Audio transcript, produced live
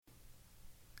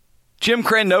Jim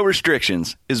Crenn No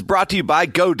Restrictions is brought to you by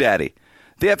GoDaddy.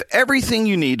 They have everything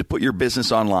you need to put your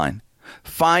business online.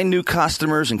 Find new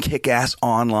customers and kick ass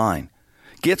online.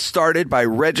 Get started by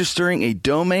registering a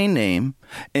domain name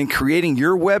and creating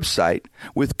your website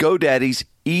with GoDaddy's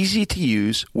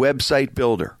easy-to-use website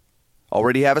builder.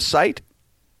 Already have a site?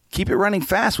 Keep it running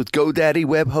fast with GoDaddy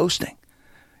Web Hosting.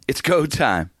 It's go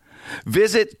time.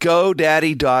 Visit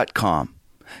GoDaddy.com.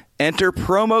 Enter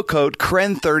promo code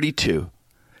KRENN32,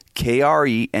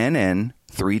 KRENN32,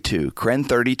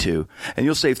 KRENN32, and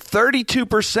you'll save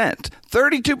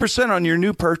 32% on your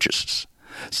new purchases.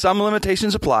 Some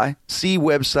limitations apply. See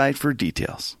website for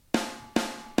details.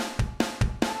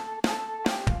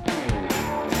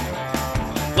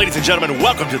 Ladies and gentlemen,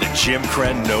 welcome to the Jim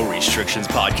Crenn No Restrictions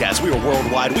podcast. We are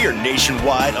worldwide. We are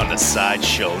nationwide on the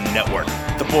Sideshow Network.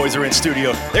 The boys are in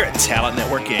studio. They're at Talent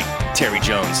Network Inc. Terry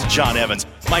Jones, John Evans,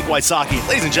 Mike Wysocki.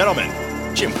 Ladies and gentlemen,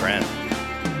 Jim Crenn.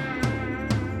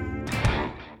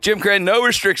 Jim Crenn, No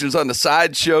Restrictions on the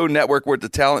Sideshow Network. We're at the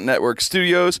Talent Network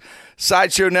studios.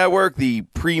 Sideshow Network, the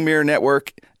premier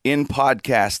network in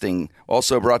podcasting.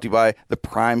 Also brought to you by the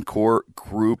Prime Core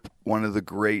Group, one of the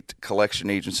great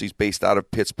collection agencies based out of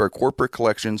Pittsburgh. Corporate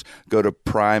collections, go to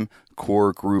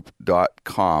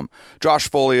primecoregroup.com. Josh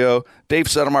Folio, Dave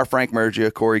Settlemar, Frank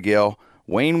Mergia, Corey Gale,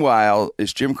 Wayne Weil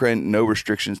is Jim Crenn No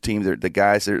Restrictions team. They're the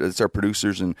guys, it's our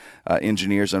producers and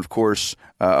engineers, and of course,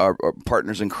 our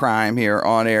partners in crime here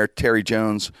on air, Terry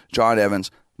Jones, John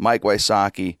Evans, Mike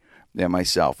Wysocki, and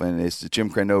myself. And it's the Jim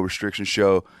Crenn No Restrictions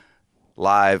show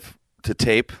live to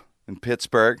tape in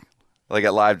Pittsburgh. I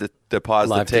got live to pause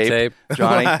live the tape.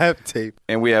 Johnny. Live tape.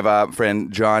 And we have a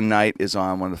friend, John Knight, is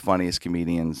on, one of the funniest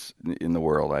comedians in the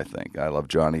world, I think. I love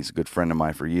John. He's a good friend of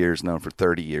mine for years, known for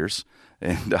 30 years.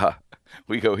 And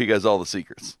he has all the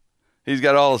secrets. He's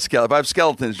got all the skeletons. If I have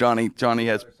skeletons, Johnny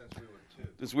has.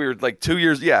 Since we were like 2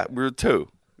 years. Yeah, we were 2.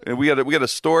 And we got a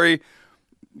story,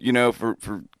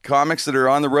 for comics that are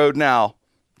on the road now.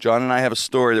 John and I have a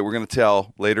story that we're going to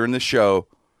tell later in the show.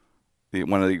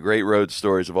 One of the great road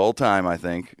stories of all time, I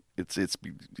think. It's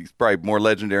probably more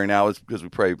legendary now. It's because we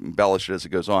probably embellish it as it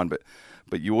goes on. But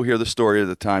you will hear the story of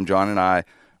the time John and I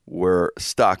were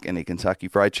stuck in a Kentucky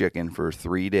Fried Chicken for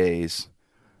 3 days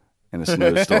in a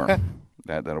snowstorm.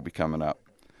 That'll be coming up.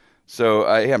 So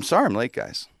I'm sorry I'm late,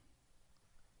 guys.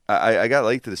 I got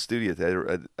late to the studio today.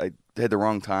 I had the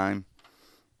wrong time.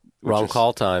 Wrong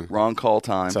call time.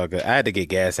 It's all good. I had to get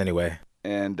gas anyway.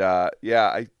 And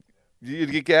you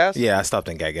get gas? Yeah, I stopped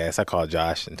and got gas. I called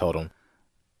Josh and told him.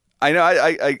 I know.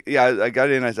 I got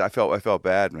in. I felt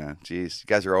bad, man. Jeez, you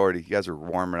guys are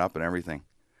warming up and everything,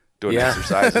 doing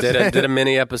exercises. did a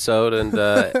mini episode and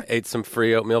ate some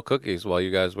free oatmeal cookies while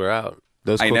you guys were out.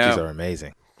 Those cookies are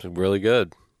amazing. It's really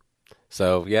good.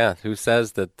 So yeah, who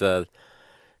says that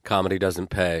comedy doesn't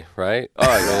pay, right?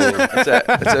 Oh,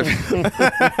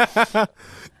 that's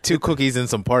 2 cookies and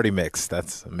some party mix.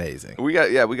 That's amazing. We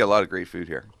got a lot of great food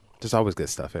here. There's always good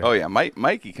stuff here. Oh yeah,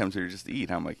 Mikey comes here just to eat,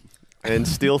 huh, Mikey? And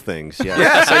steal things, yeah.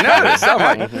 Yes, I noticed. Oh,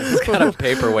 Mikey. He's got a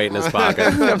paperweight in his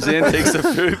pocket. Comes in, takes the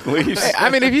food, leaves. Hey,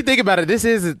 I mean, if you think about it, this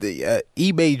is the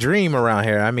eBay dream around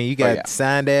here. I mean, you got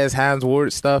signed ass Hines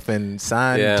Ward stuff and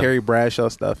signed Terry Bradshaw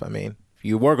stuff. I mean, if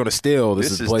you were going to steal, this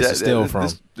is the place to steal from.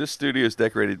 This studio is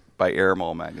decorated by Air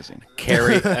Mall magazine.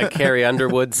 Carrie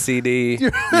Underwood CD.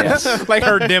 Yes, like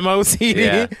her demo CD.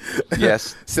 Yeah.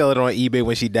 Yes, sell it on eBay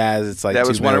when she dies. It's like that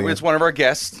was $2 million. one of our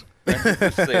guests.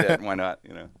 Let's say that. Why not?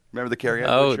 Remember the Carrie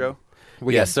Underwood show?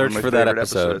 Yeah, search for that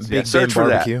episode. Big search for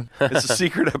barbecue. that. It's a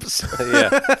secret episode.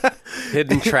 Yeah,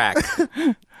 hidden track.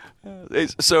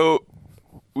 So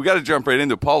we got to jump right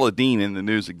into Paula Deen in the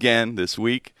news again this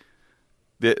week.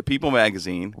 The People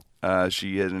magazine,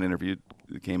 she had an interview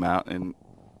that came out, and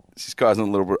she's causing a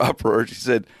little bit of uproar. She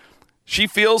said she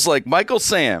feels like Michael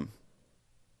Sam,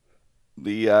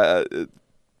 the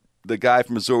guy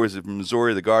from Missouri,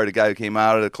 the guard, the guy who came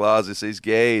out of the closet, says he's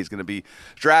gay, he's going to be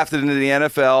drafted into the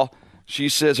NFL. She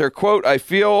says her quote, "I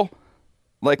feel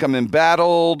like I'm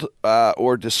embattled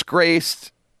or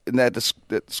disgraced, and that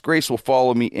disgrace will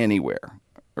follow me anywhere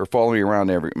or follow me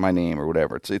around my name or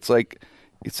whatever." It's like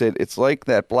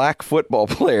that black football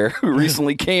player who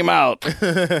recently came out.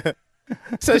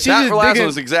 So she's that just last digging... one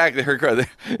was exactly her quote.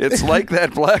 It's like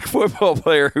that black football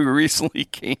player who recently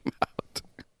came out.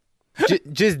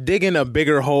 Just digging a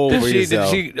bigger hole for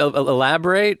yourself. Did she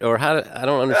elaborate, or how? I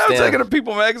don't understand. I was taking a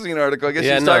People magazine article. I guess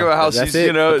she's talking about how she's,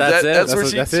 that's where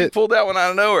she pulled that one out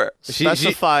of nowhere.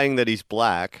 Specifying that he's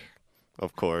black,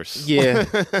 of course. Yeah,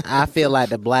 I feel like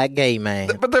the black gay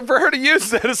man. But for her to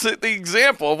use that as the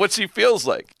example of what she feels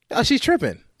like. Oh, she's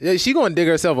tripping. She gonna dig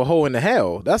herself a hole in the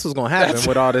hell. That's what's gonna happen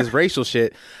with all this racial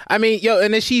shit. I mean,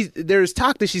 and then there's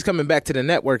talk that she's coming back to the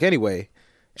network anyway.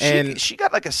 And she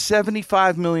got like a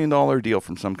 $75 million deal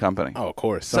from some company. Oh, of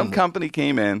course. Some company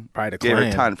came in, probably gave her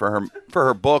a ton for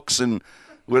her books and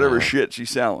whatever shit she's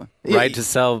selling. Right to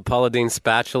sell Paula Deen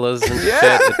spatulas and shit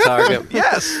at Target.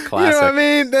 Yes. Classic. You know what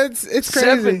I mean? It's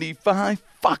crazy. $75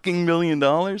 fucking million.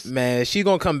 Man, she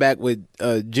gonna come back with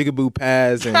Jigaboo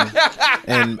Paz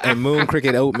and Moon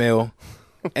Cricket oatmeal.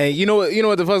 And you know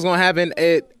what the fuck's gonna happen?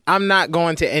 I'm not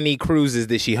going to any cruises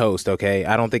that she hosts. Okay,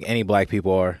 I don't think any black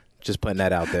people are. Just putting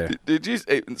that out there. Did you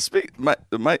speak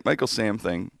the Michael Sam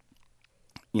thing?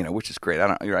 Which is great.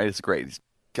 You're right. It's great. He's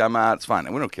come out. It's fine.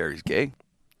 And we don't care. He's gay.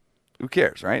 Who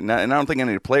cares, right? And I don't think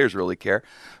any of the players really care.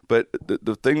 But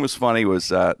the thing was funny was,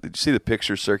 did you see the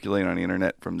picture circulating on the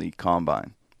internet from the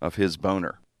combine of his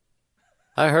boner?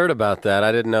 I heard about that.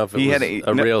 I didn't know if it was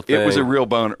a real thing. It was a real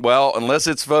boner. Well, unless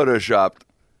it's photoshopped,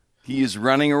 he is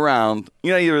running around.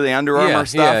 Either the Under Armour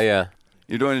stuff. Yeah.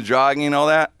 You're doing the jogging and all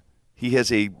that. He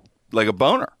has a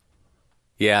boner.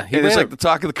 Yeah, it's like the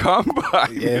talk of the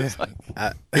combine. Yeah,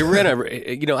 he ran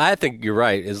I think you're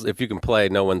right. Is if you can play,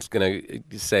 no one's gonna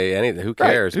say anything. Who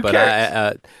cares? Right. Who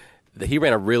cares? He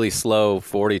ran a really slow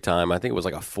 40 time. I think it was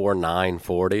like a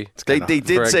 4.940. They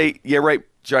did say, yeah, right,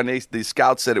 John. The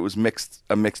scouts said it was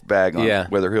a mixed bag on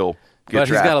whether he'll get but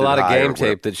he's got a lot of game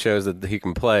tape whatever. that shows that he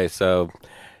can play. So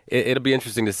it'll be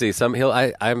interesting to see.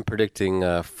 I'm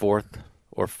predicting fourth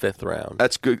or fifth round.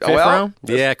 That's good. Fifth round?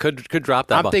 Yeah, could drop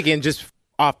that. I'm thinking just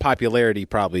off popularity,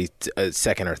 probably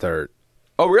second or third.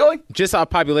 Oh, really? Just off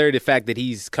popularity, the fact that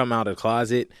he's come out of the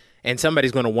closet, and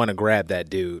somebody's going to want to grab that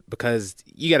dude because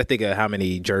you got to think of how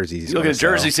many jerseys. You look at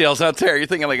jersey sales out there. You're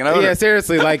thinking like an owner. Yeah,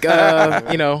 seriously, like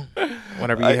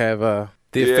whenever you have the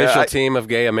official team of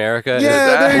Gay America.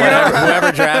 Yeah,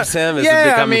 whoever drafts him is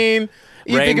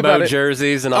you think about rainbow it.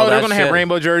 jerseys and all that. They're going to shit. have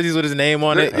rainbow jerseys with his name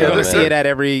on it. You'll see it at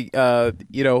every every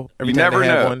You time never they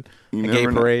have know. one. You A gay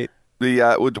never know. parade.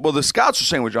 The scouts are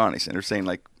saying with Johnny, they're saying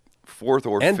like fourth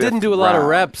or and fifth didn't do a lot of round.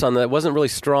 reps on that. Wasn't really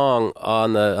strong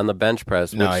on the bench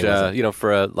press. No, which he wasn't.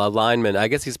 for a lineman, I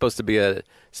guess he's supposed to be a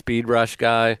speed rush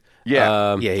guy.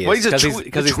 Yeah, he is. Well, he's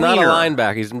because he's not a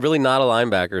linebacker. He's really not a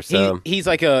linebacker. So He's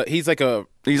a linebacker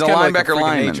freaking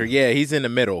lineman. nature. Yeah, he's in the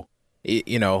middle.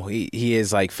 He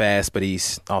is like fast, but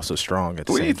he's also strong at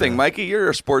the What same do you think, time. Mikey?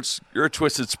 You're a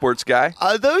twisted sports guy.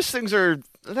 Those things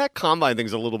that combine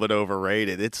thing's a little bit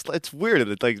overrated. It's weird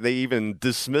that like they even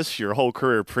dismiss your whole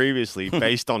career previously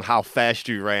based on how fast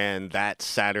you ran that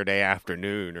Saturday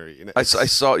afternoon, or I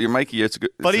saw your Mikey. It's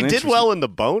good, but he did well in the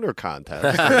boner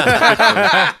contest.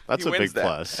 That's a big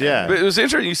plus. Yeah, but it was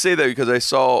interesting you say that because I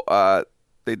saw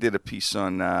they did a piece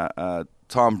on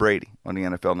Tom Brady on the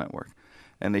NFL Network,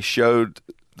 and they showed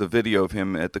the video of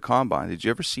him at the combine. Did you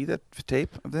ever see that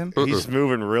tape of him? he's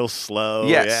moving real slow.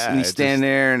 Yes, yeah, and he's standing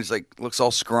there and he's like looks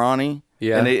all scrawny.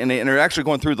 Yeah, and they're actually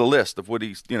going through the list of what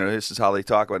he's. This is how they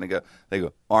talk about it. They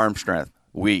go arm strength,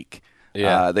 weak.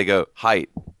 Yeah, they go height,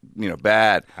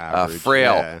 bad, Average,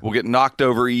 frail. yeah. Will get knocked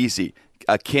over easy.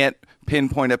 Can't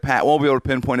pinpoint a pass. Won't be able to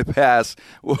pinpoint a pass.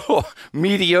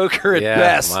 Mediocre at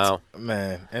best. Wow,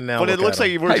 man. And now But it looks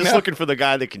like we're just know. looking for the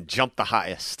guy that can jump the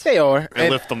highest. they are. And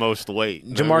lift the most weight,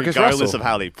 Jamarcus regardless Russell. of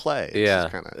how they play. It's Yeah.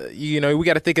 just kinda, We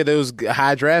got to think of those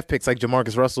high draft picks like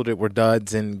Jamarcus Russell that were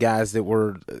duds and guys that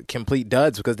were complete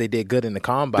duds because they did good in the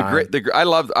combine.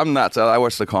 I'm nuts. I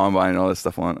watched the combine and all this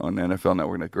stuff on NFL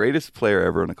Network. The greatest player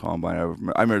ever in the combine I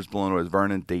remember was blown away was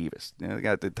Vernon Davis. The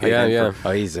guy that tight end for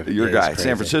Oh, he's your guy,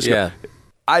 San Francisco. yeah.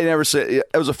 I never said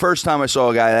it was the first time I saw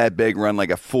a guy that big run like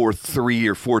a 4.3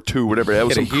 or 4.2, whatever. That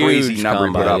was Hit some a crazy huge number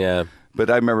he put combine, up. yeah. But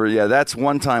I remember, that's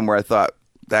one time where I thought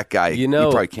that guy, he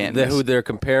probably can't miss. Who they're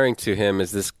comparing to him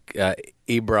is this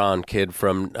Ebron kid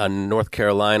from North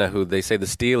Carolina who they say the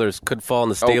Steelers could fall in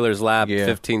the Steelers' lap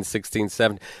 15, 16,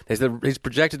 17. They said he's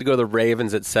projected to go to the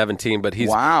Ravens at 17, but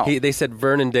they said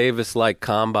Vernon Davis like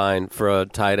combine for a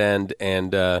tight end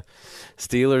and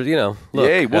Steelers, look.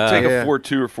 Yeah, we'll take a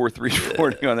 4.2 or 4.3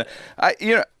 40 on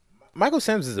that. Michael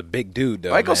Sims is a big dude,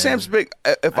 though. Michael man. Sam's big.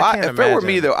 If can't it were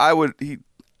me, imagine. though,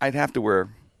 I'd have to wear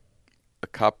a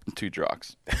cup and 2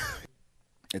 drugs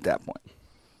at that point.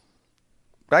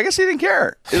 But I guess he didn't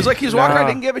care. It was like he was walking around,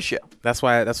 didn't give a shit. That's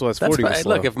why his 40 was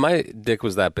slow. Look, if my dick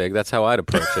was that big, that's how I'd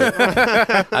approach it.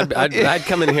 I'd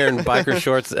come in here in biker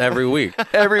shorts every week.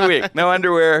 Every week, no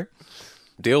underwear.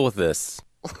 Deal with this.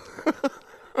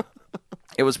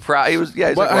 It was proud. He was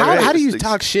But how do you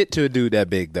talk shit to a dude that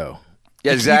big, though?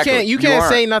 Yeah, exactly. You can't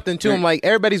say nothing to him. Like,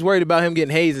 everybody's worried about him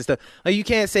getting hazed and stuff. Like, you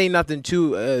can't say nothing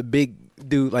to a big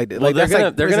dude like that. Well,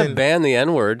 Like, they're gonna ban the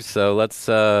N-word, so let's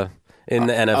in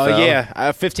the NFL. Oh yeah,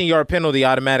 a 15-yard penalty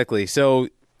automatically. So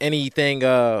anything,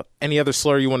 any other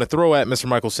slur you want to throw at Mr.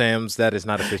 Michael Sams, that is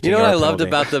not a 15-yard penalty. You know what I loved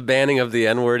about the banning of the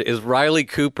N-word is Riley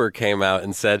Cooper came out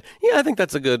and said, "Yeah, I think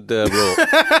that's a good rule."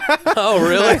 Oh,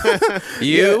 really?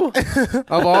 You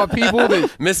of all people,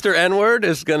 Mr. N-word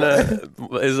is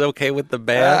okay with the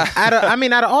ban? out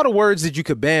of all the words that you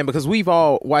could ban, because we've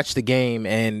all watched the game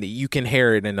and you can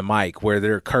hear it in the mic where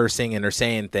they're cursing and they're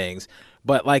saying things.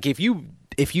 But like if you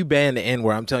ban the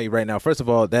N-word, I'm telling you right now, first of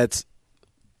all, that's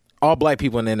all black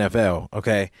people in the NFL,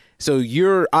 okay? So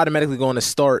you're automatically going to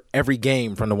start every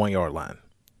game from the 1-yard line,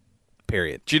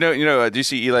 period. Do do you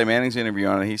see Eli Manning's interview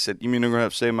on it? He said, "You mean I'm going to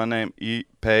have to say my name?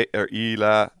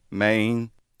 Eli Manning?"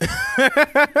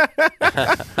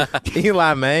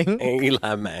 Eli Manning?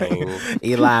 Eli Manning.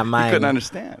 Eli He Manning. couldn't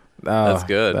understand. Oh, That's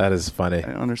good. That is funny. I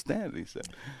didn't understand, he said.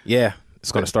 Yeah,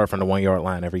 it's going to start from the 1-yard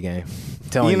line every game. I'm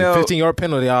telling you, You know- 15-yard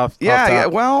penalty off. Yeah, off top. yeah.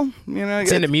 Well,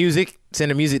 Send the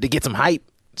music to get some hype.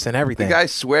 Send the everything.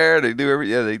 guys swear, they do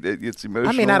it's emotional.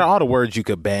 I mean, out of all the words you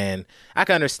could ban, I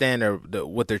can understand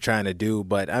what they're trying to do,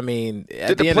 but I mean, at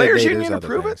Did the the end of Players the day, Union there's other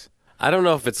approve things. I don't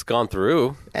know if it's gone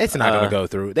through. It's not going to go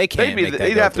through. They can't make that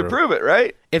they'd go have through. to prove it,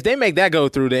 right? If they make that go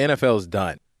through, the NFL's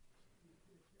done.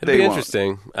 It'd They be won't.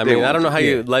 interesting. I They mean, I don't know won't. how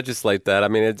you Yeah. legislate that. I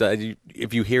mean,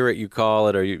 if you hear it, you call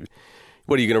it, or you.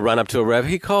 What are you going to run up to a ref?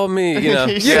 He called me. You know,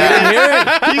 He you said didn't hear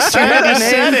it. He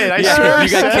said it. I swear You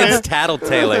got kids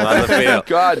tattletaling on the field.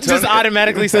 God, Just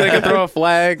automatically so they can throw a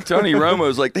flag. Tony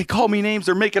Romo's like, they call me names.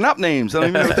 They're making up names. I don't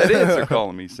even know what that is. They're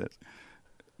calling me. He says,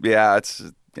 "Yeah,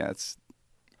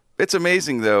 it's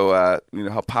amazing though.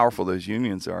 How powerful those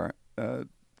unions are in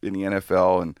the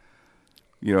NFL and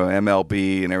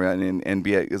MLB and everything. And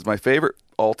NBA is my favorite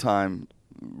all-time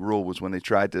rule was when they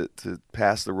tried to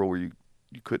pass the rule where you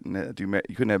couldn't have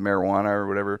marijuana or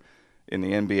whatever in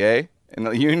the NBA. And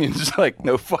the union's like,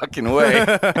 no fucking way.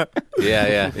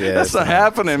 Yeah. That's not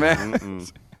happening, man.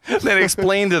 Then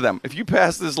explain to them, if you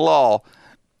pass this law,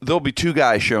 there'll be 2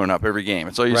 guys showing up every game.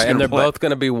 It's all you're Right, and they're play. both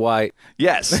going to be white.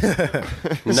 Yes.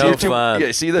 No fun.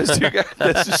 Yeah, see those 2 guys?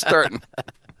 That's just starting.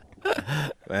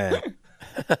 Man,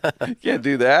 You can't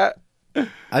do that.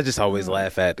 I just always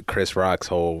laugh at Chris Rock's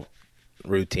whole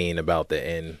routine about the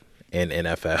in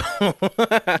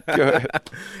NFL. Go ahead.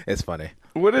 It's funny.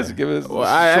 What is it? Give us the Well,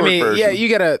 I short mean, version. yeah,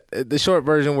 you got the short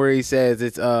version where he says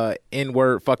it's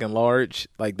N-word fucking large.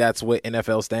 Like that's what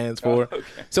NFL stands for. Oh, okay.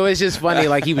 So it's just funny.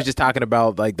 Like he was just talking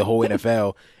about like the whole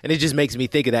NFL, and it just makes me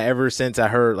think of that. Ever since I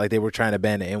heard like they were trying to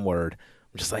ban the N-word,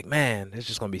 I'm just like, man, there's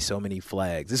just gonna be so many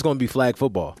flags. It's gonna be flag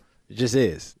football. It just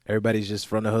is. Everybody's just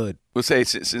from the hood. We'll say,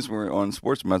 since we're on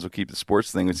sports, we might as well keep the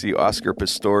sports thing. We see Oscar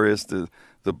Pistorius,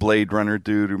 the Blade Runner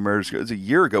dude who murders. It was a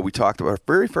year ago we talked about our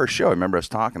very first show. I remember us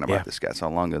talking about this guy. That's how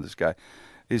long ago this guy.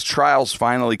 His trial's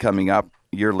finally coming up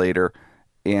a year later,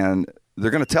 and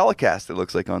they're going to telecast, it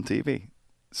looks like, on TV.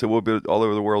 So we'll be all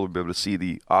over the world. We'll be able to see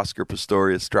the Oscar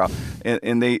Pistorius trial. And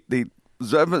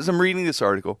as I'm reading this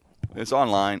article, it's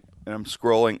online, and I'm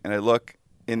scrolling, and I look,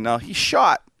 and now he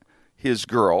shot his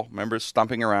girl. Remember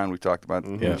stumping around? We talked about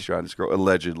he shot his girl,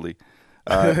 allegedly.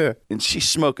 And she's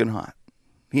smoking hot.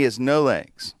 He has no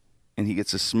legs, and he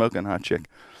gets a smoking hot chick.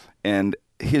 And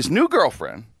his new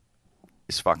girlfriend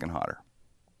is fucking hotter.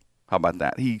 How about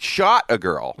that? He shot a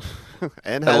girl,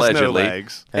 And has allegedly, no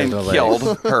legs. and Has no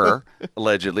killed her,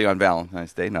 allegedly, on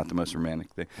Valentine's Day. Not the most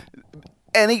romantic thing.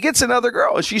 And he gets another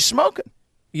girl, and she's smoking.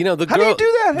 You know, the How do girl. you do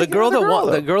that? How The do you girl get that another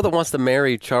girl, the girl that wants to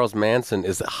marry Charles Manson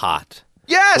is hot,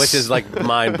 Yes! which is like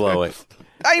mind blowing.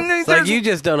 I mean, It's like there's- you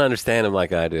just don't understand him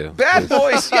like I do. Bad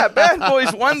Boys, yeah, Bad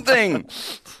Boys, one thing.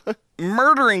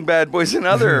 Murdering Bad Boys,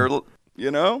 another,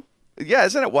 Yeah,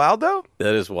 isn't it wild, though?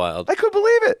 That is wild. I couldn't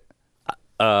believe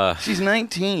it. She's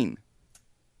 19.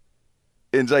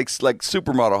 It's like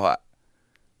supermodel hot.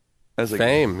 I was like,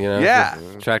 Fame, you know. Yeah.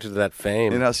 just attracted to that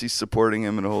fame. And how she's supporting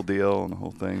him and the whole deal and the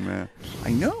whole thing, man. I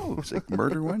know. It's like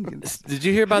murder one. Did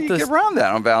you hear How about do you this? get around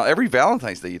that on every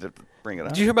Valentine's Day? You have to bring it up.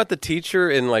 Did you hear about the teacher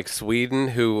in like Sweden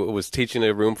who was teaching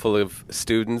a room full of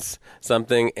students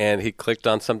something, and he clicked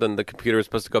on something the computer was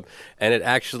supposed to go up, and it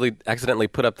actually accidentally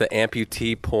put up the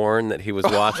amputee porn that he was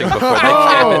watching before they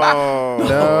came in.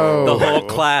 No. The whole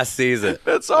class sees it.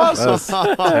 That's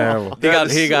awesome. Terrible.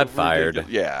 He got fired.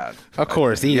 Ridiculous. Yeah. Of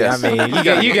course, Yes. I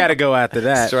mean, you got to go after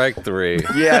that. Strike 3.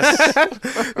 Yes.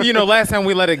 Last time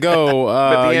we let it go,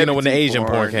 But the when the amputee Asian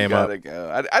porn you came up. gotta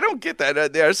go. I don't get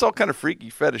that. There's all kind of freaky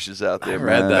fetishes out there, I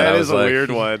read man. that. I That was is a like-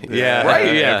 weird one. Yeah.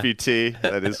 Right, yeah. Amputee.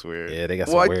 That is weird. Yeah, they got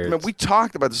some Well, weird. we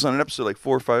talked about this on an episode like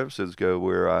 4 or 5 episodes ago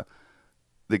where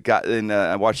the guy, and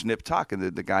I watched Nip talk, and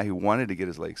the guy who wanted to get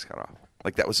his legs cut off.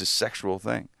 Like that was his sexual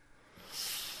thing.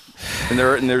 And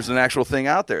there's an actual thing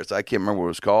out there. I can't remember what it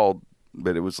was called,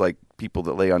 but it was like people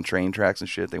that lay on train tracks and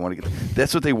shit. They want to get.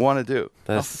 That's what they want to do.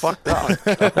 That's how fucked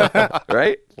up,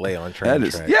 right? Lay on train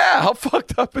tracks. Yeah, how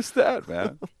fucked up is that,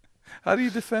 man? How do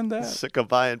you defend that? Sick of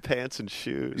buying pants and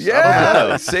shoes.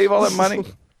 Yeah, save all that money.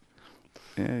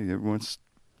 Yeah,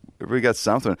 everybody got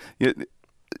something.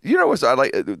 You know what I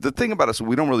like? The thing about us,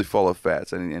 we don't really follow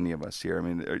fads. Any of us here. I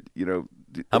mean,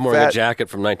 I'm wearing a jacket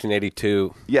from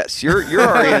 1982. Yes, you're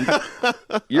Orientica.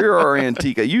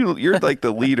 You're like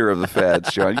the leader of the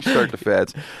fads, John. You start the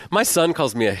fads. My son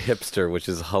calls me a hipster, which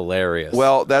is hilarious.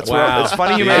 Well, that's what it's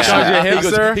funny you mentioned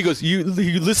that. He goes, you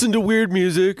listen to weird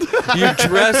music, you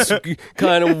dress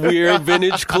kind of weird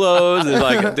vintage clothes, and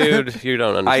like, dude, you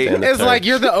don't understand. It's like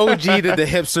you're the OG that the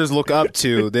hipsters look up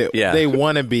to. That they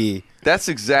want to be. That's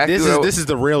exactly this is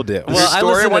the real deal. Well, I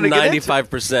listen to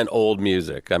 95% old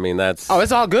music. I mean, that's... Oh,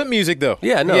 it's all good music, though.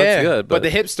 Yeah, no, it's good. But the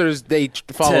hipsters, they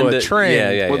follow a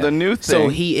trend. Yeah. Well, the new thing... So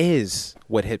he is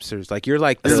what hipsters... Like, you're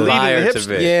like... Aspire to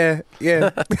be. Yeah.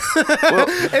 Well,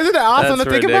 isn't it awesome to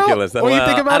think ridiculous. about? When you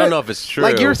think about it? I don't know if it's true.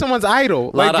 Like, you're someone's idol.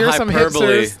 Like, you're some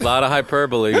hipsters. A lot of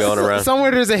hyperbole going around.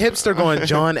 Somewhere there's a hipster going,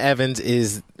 John Evans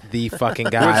is the fucking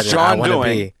guy What's that I John want to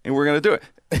doing? be. And we're going to do it.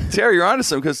 Terry, you're onto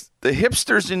something because the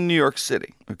hipsters in New York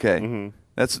City, okay? I'm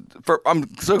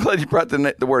so glad you brought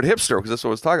the word hipster because that's what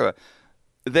I was talking about.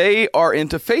 They are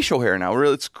into facial hair now.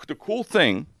 Really, it's the cool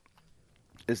thing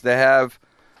is to have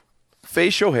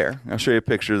facial hair. I'll show you a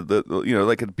picture of the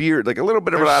like a beard, like a little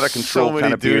bit of an out of control so many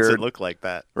kind of dudes beard. that look like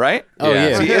that, right? Oh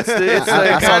yeah. See, it's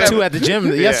I saw two at the gym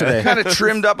yesterday. Kind of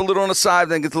trimmed up a little on the side,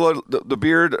 then gets the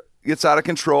beard gets out of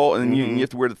control, and then you have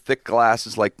to wear the thick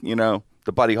glasses, like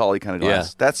the Buddy Holly kind of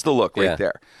glasses. Yeah. That's the look right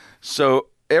there. So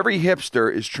every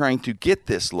hipster is trying to get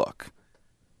this look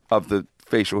of the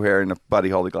facial hair and the Buddy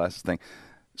Holly glasses thing.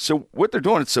 So what they're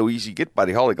doing, it's so easy. You get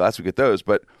Buddy Holly glasses, we get those.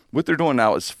 But what they're doing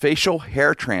now is facial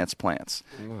hair transplants.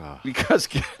 Because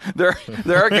there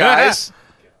are guys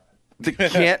that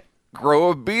can't grow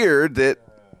a beard that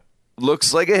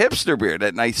looks like a hipster beard,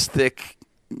 that nice thick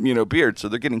beard. So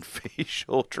they're getting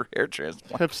facial hair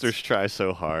transplants. Hipsters try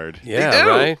so hard. Yeah,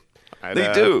 right?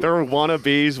 They do. They're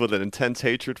wannabes with an intense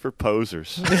hatred for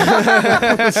posers.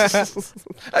 I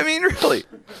mean, really.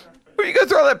 When you go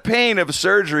through all that pain of a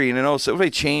surgery and then all of a sudden, they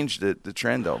change the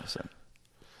trend all of a sudden.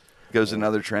 It goes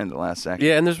another trend at the last second.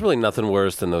 Yeah, and there's really nothing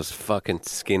worse than those fucking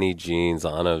skinny jeans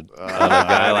on a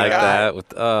guy like that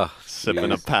with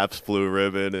sipping a Pabst Blue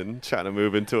Ribbon and trying to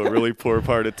move into a really poor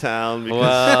part of town. Well,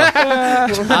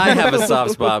 I have a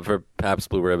soft spot for Pabst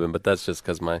Blue Ribbon, but that's just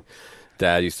because my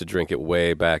dad used to drink it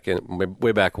way back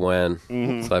when.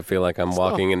 So I feel like I'm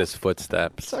walking in his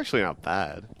footsteps. It's actually not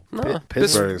bad. No.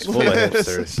 Pittsburgh is full of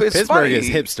hipsters. Pittsburgh is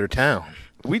hipster town.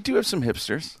 We do have some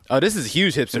hipsters. Oh, this is a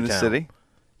huge hipster in the town. city.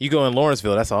 You go in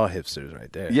Lawrenceville, that's all hipsters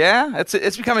right there. Yeah,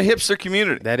 it's become a hipster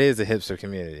community. That is a hipster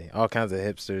community. All kinds of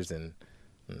hipsters and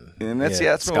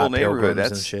that's my whole neighborhood.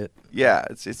 That's and shit. Yeah,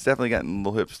 it's definitely gotten a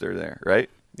little hipster there, right?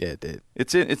 Yeah, it did.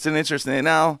 It's an interesting.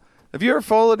 Now, have you ever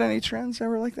followed any trends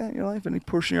ever like that in your life? Any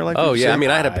portion of your life? Oh yeah, I mean,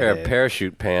 I had a pair of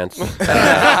parachute pants when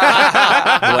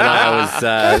I was.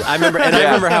 I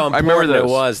remember how important it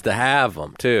was to have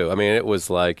them too. I mean, it was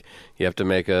like you have to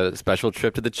make a special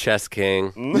trip to the Chess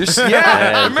King.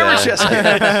 I remember Chess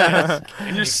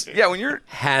King. When you're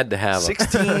had to have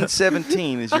 16,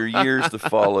 17 is your years to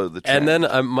follow the trend. And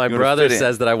then my brother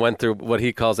says that I went through what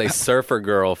he calls a surfer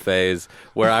girl phase,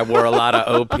 where I wore a lot of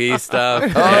OP stuff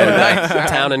and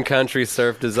town and country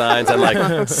surf designs and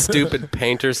like stupid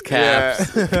painter's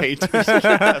caps. Painter's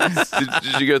caps.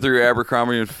 Did you go through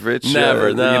Abercrombie and Fitch?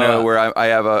 Never, no. Where I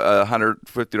have a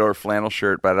 $150 flannel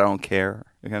shirt, but I don't care.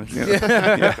 Kind of,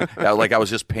 yeah, like I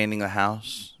was just painting the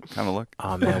house kind of look.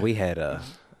 Oh man,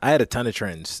 I had a ton of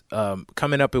trends.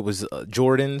 Coming up, it was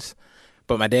Jordans,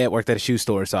 but my dad worked at a shoe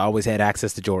store, so I always had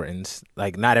access to Jordans.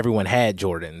 Like not everyone had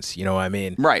Jordans, you know what I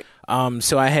mean? Right.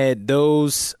 So I had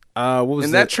those. What was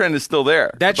and that trend is still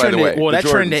there. That by trend, the way. that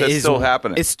trend is still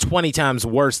happening. It's 20 times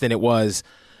worse than it was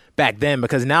back then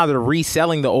because now they're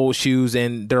reselling the old shoes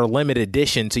and they're limited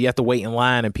edition, so you have to wait in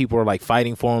line and people are like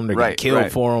fighting for them. They're getting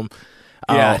killed for them.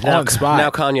 Now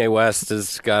spot. Kanye West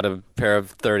has got a pair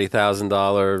of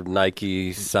 $30,000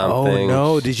 Nike something. Oh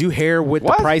no! Did you hear what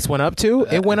the price went up to?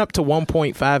 It went up to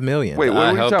 $1.5 million. Wait, what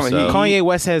are you talking about? Kanye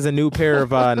West has a new pair of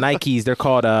Nikes. They're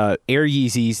called Air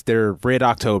Yeezys. They're Red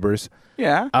Octobers.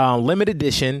 Yeah. Limited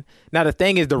edition. Now the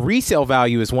thing is, the resale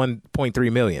value is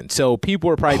 $1.3 million. So people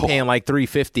are probably paying like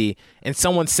 $350, and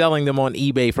someone's selling them on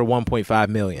eBay for $1.5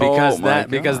 million.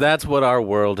 Because that's what our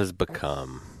world has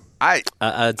become. I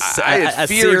a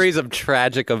series of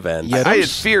tragic events. Yeah, I had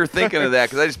fear thinking of that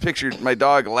because I just pictured my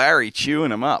dog Larry chewing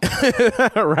them up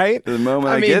right? the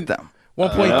moment I mean, get them.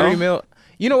 1.3 mil.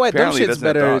 You know what? Apparently he Those shits doesn't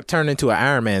have better dog. turn into an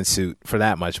Iron Man suit for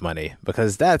that much money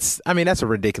because that's a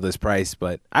ridiculous price.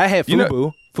 But I had You know-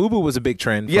 Fubu. Fubu was a big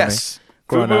trend for Yes. me.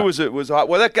 growing Fubu up. was hot.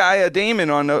 Well, that guy Damon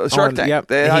on Shark Tank, Yep,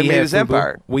 they he had made had his Fubu.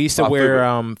 empire. We used to off wear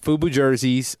Fubu. Fubu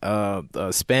jerseys,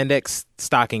 spandex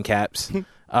stocking caps,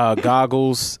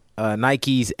 goggles,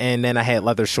 Nikes, and then I had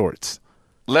leather shorts.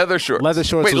 Leather shorts. Leather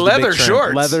shorts. Wait, was the big leather trend.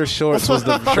 shorts. Leather shorts was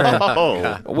the trend.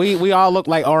 Oh, We all look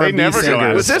like R&B never go singers.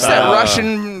 out. Was this that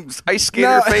Russian ice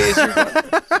skater phase?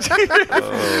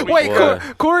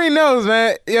 Wait, Corey knows,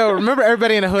 man. Yo, remember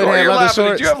everybody in the hood Corey, had you're leather laughing.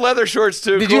 shorts? Did you have leather shorts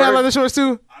too? Did you have Corey? leather shorts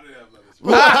too?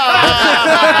 Everybody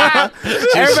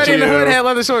in the hood had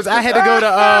leather shorts. I had to go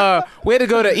to we had to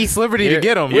go to East Liberty to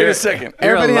get them. Wait a second.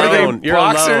 You're Everybody had to alone. get You're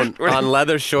boxers? alone on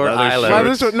Leather Short Island.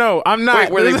 leather shorts. No, I'm not.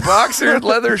 Wait, were they boxer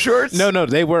leather shorts? No,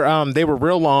 they were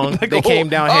real long. They came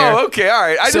down here. Oh, okay, all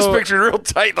right. I just So- pictured real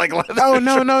tight, like leather. Oh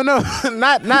no,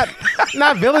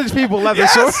 not village people leather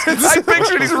Yes, shorts. I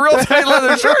pictured these real tight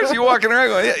leather shorts. You walking around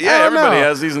going, yeah, Oh, everybody no.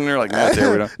 has these, and they're like, no,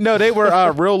 Terry, we don't. No, they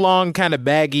were real long, kind of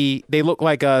baggy. They look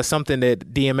like something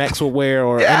that DMX would wear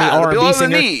or any Yeah, R&B below the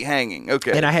singer. knee hanging.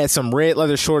 Okay. And I had some red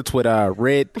leather shorts with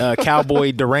red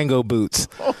cowboy Durango boots.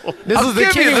 This I'll was the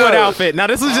give you Kennywood those. outfit. Now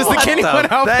this was just the Kennywood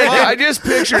outfit. I just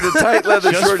pictured a tight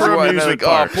leather Just shorts. for you want, and amusement like, oh,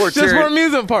 park. poor Just Terry. for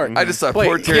amusement park. I just thought Wait,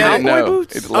 poor Terry cowboy didn't know.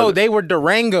 boots? It's Oh, leather. they were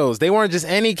Durangos. They weren't just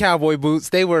any cowboy boots.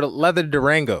 They were leather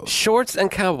Durangos. Shorts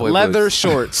and cowboy Leather boots.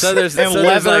 shorts. So there's and so leather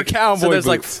there's like, cowboy So there's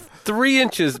boots. like 3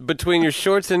 inches between your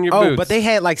shorts and your Oh, boots. but they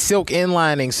had like silk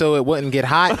inlining so it wouldn't get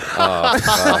hot.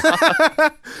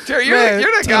 Terry, Man,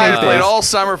 you're the guy who teenage played days. all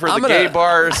summer for the I'm gay gonna-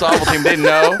 bar softball team. Didn't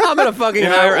know. I'm gonna fucking You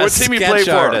know, hire a what team you play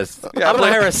sketch for? artist. Yeah, I'm play-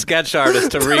 gonna hire a sketch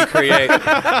artist to recreate what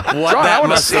I that wanna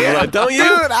must see have it. looked. Don't you?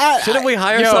 Dude, Shouldn't we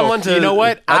hire Yo, someone to? You know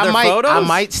what? Are there I photos?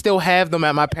 might still have them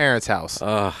at my parents' house.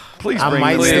 Please I bring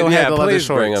might them in. still have the leather please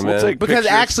bring shorts. them in. We'll take Because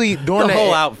pictures. actually, during the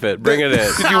whole outfit. Bring it in.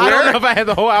 Did you I wear don't it? know if I had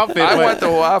the whole outfit. I but- want the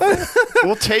whole outfit.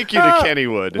 we'll take you to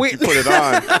Kennywood we- if you put it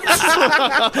on.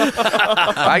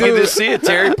 I can just see it.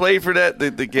 Terry played for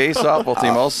the gay softball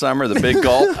team all summer, the big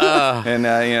gulp.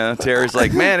 And Terry's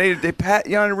like, man, they pat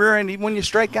you on the rear end even when you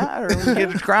strike out or when you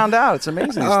get ground out. It's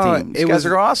amazing. This team. These guys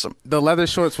are awesome. The leather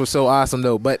shorts were so awesome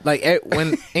though. But like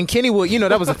when in Kennywood,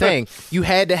 that was the thing. You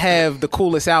had to have the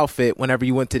coolest outfit whenever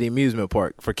you went to the amusement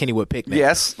park for Kennywood picnic.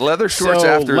 Yes, leather shorts So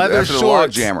after leather the log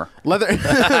shorts, jammer. leather.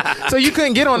 So you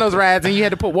couldn't get on those rides, and you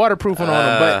had to put waterproofing on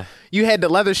them. But you had the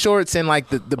leather shorts and like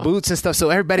the boots and stuff. So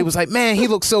everybody was like, "Man, he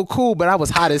looks so cool." But I was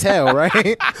hot as hell,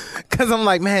 right? Because I'm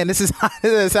like, "Man, this is hot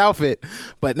this outfit."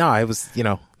 But no, it was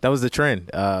that was the trend.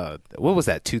 What was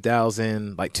that?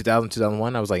 2000,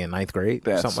 2001. I was like in 9th grade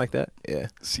or something like that. Yeah,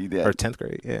 See that? or 10th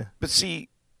grade. Yeah. But see,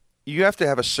 you have to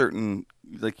have a certain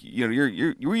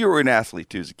you were an athlete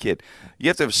too as a kid. You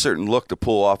have to have a certain look to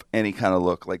pull off any kind of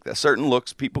look like that. Certain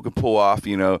looks people could pull off.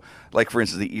 Like for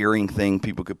instance the earring thing,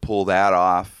 people could pull that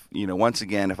off. Once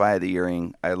again, if I had the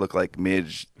earring, I look like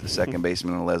Midge, the second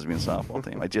baseman on a lesbian softball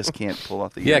team. I just can't pull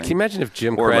off the earring. Yeah, can you imagine if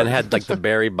Jim Or Crenn like- had like the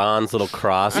Barry Bonds little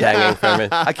cross hanging from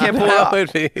it? I can't pull it That off.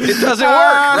 would be It doesn't work,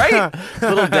 right?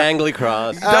 little dangly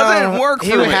cross. Doesn't work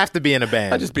He for would me. have to be in a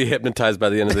band. I'd just be hypnotized by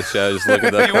the end of the show. Just look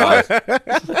at that cross.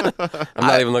 I'm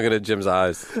not even looking at Jim's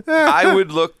eyes. I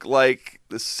would look like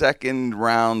the second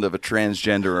round of a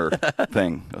transgender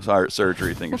thing, a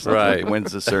surgery thing or something. Right.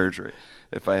 When's the surgery?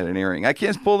 If I had an earring, I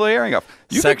can't pull the earring off.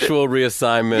 Sexual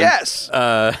reassignment. Yes.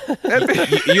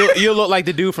 you look like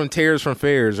the dude from Tears from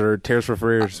Fears or Tears for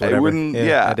Fears. Whatever. It wouldn't.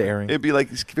 Yeah. had the earring. It'd be like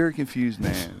this very confused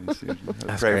man. That's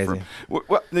Pray for crazy.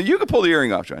 him. Now you could pull the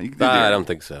earring off, John. You could do the I earring. don't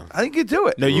think so. I think you could do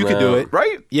it. No, you could No. do it.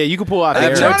 Right? Yeah, you could pull out the I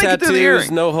have earring. No Johnny could do the tattoos,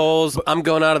 earring. no holes. I'm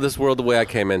going out of this world the way I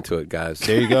came into it, guys.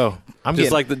 There you go. I'm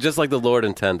Just getting like the Lord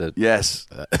intended. Yes.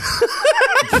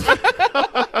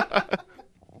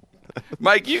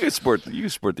 Mike, you could sport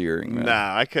the earring, man.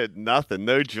 Nah, I could nothing.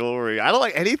 No jewelry. I don't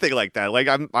like anything like that. Like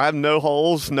I have no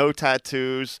holes, no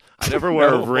tattoos. I never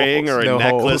wear No a ring or a holes. No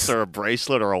necklace holes. or a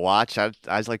bracelet or a watch. I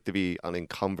just like to be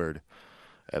unencumbered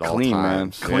at all Clean, man.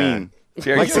 times. Clean.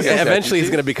 Terry, Like, you look like that. eventually, he's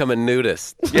going to become a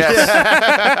nudist.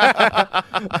 Yes.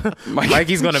 like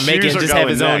he's gonna make it Shoes and are just have going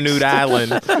his own next. nude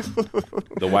island.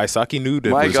 The Waisaki Nude.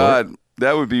 My Resort. God,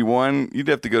 that would be one. You'd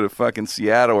have to go to fucking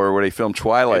Seattle or where they filmed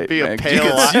Twilight. It'd be a man.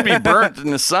 pale You'd be burnt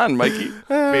in the sun, Mikey.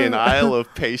 Be an Isle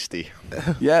of pasty.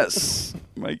 Yes,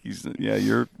 Mikey's.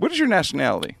 Yeah, what is your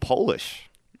nationality? Polish.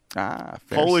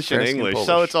 Polish and English. Polish.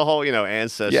 So it's a whole,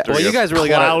 ancestry. Yeah. Well, you of guys really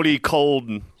gotta- cloudy, cold,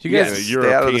 guys stay out of the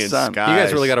European sun. skies. You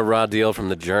guys really got a raw deal from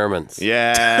the Germans.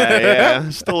 Yeah.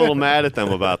 Still a little mad at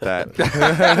them about that.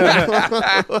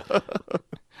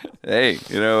 Hey,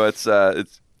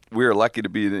 it's we're lucky to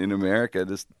be in America.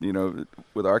 Just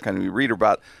with our country, we read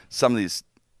about some of these,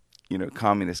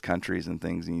 communist countries and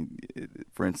things.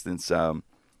 For instance,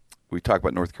 we talk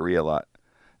about North Korea a lot,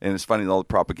 and it's funny all the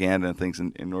propaganda and things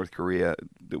in North Korea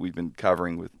that we've been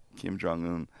covering with Kim Jong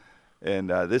Un. And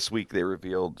this week they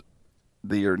revealed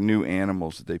their new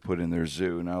animals that they put in their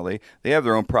zoo. Now they have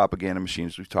their own propaganda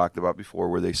machines we've talked about before,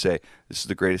 where they say this is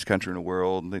the greatest country in the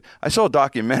world. And I saw a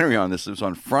documentary on this. It was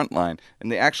on Frontline,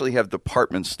 and they actually have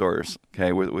department stores,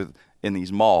 okay, with in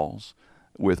these malls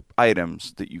with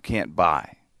items that you can't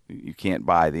buy. You can't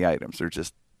buy the items; they're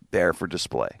just there for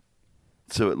display.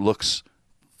 So it looks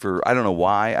I don't know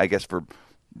why. I guess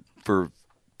for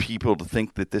people to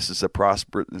think that this is a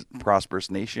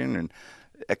prosperous nation and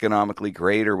economically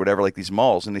great or whatever, like these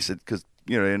malls. And they said, because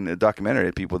in a documentary, they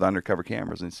had people with undercover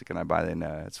cameras, and they said, "Can I buy that?"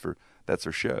 No, that's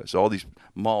their show. So all these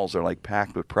malls are like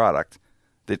packed with product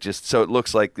that so it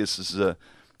looks like this is a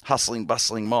hustling,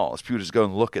 bustling mall. People just go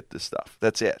and look at this stuff.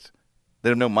 That's it. They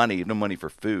have no money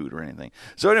for food or anything.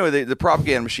 So anyway, the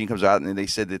propaganda machine comes out, and they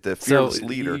said that the fearless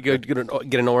leader. You go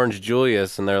get an Orange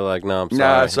Julius, and they're like, "No, I'm sorry.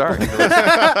 Nah, sorry.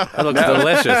 That looks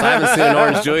delicious. I haven't seen an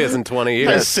Orange Julius in 20 years."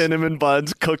 There's cinnamon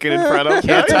buns cooking in front of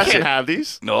them. You can't have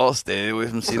these. No, stay away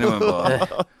from cinnamon bun.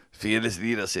 Fearless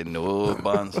leader said no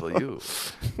buns for you.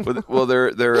 Well,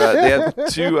 they have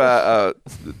two.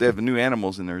 They have new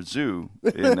animals in their zoo,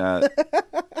 and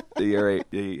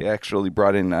they actually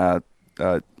brought in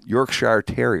Yorkshire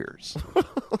Terriers.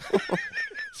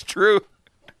 It's true.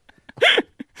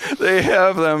 They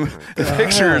have them,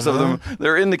 pictures of them.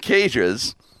 They're in the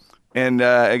cages. And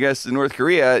I guess in North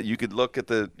Korea, you could look at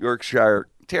the Yorkshire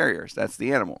Terriers. That's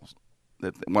the animals.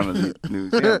 One of the new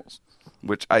animals,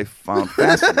 which I found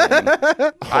fascinating.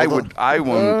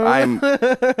 I'm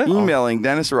emailing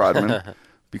Dennis Rodman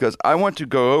because I want to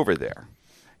go over there.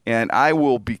 And I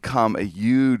will become a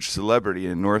huge celebrity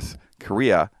in North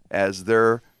Korea as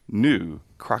their new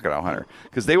crocodile hunter,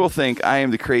 because they will think I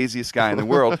am the craziest guy in the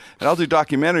world, and I'll do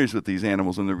documentaries with these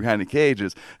animals when they're behind the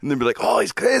cages, and they'll be like, "Oh,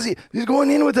 he's crazy, he's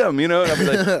going in with them," and I'll be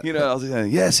like, I'll say,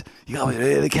 "Yes, you gotta be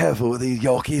really careful with these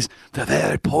Yorkies. They're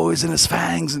very poisonous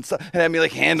fangs and stuff," and I'd be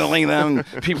like handling them.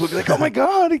 People would be like, "Oh my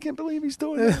God, I can't believe he's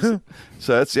doing this."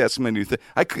 So that's my new thing.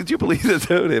 Could you believe that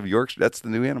though? They have Yorkshire. That's the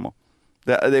new animal.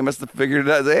 They must have figured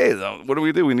it out. Hey, what do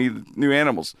we do? We need new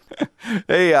animals.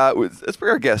 Hey, let's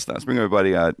bring our guest on. Let's bring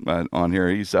everybody on here.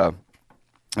 He's a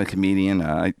comedian.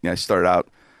 I started out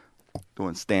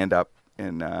doing stand-up,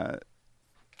 and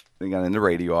then got into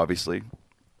radio, obviously.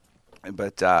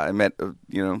 But I met, a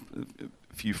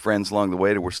few friends along the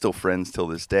way that we're still friends till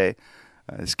this day.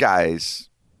 This guy's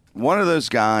one of those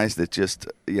guys that just,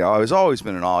 I was always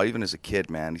been in awe, even as a kid,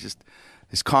 man.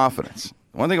 His confidence.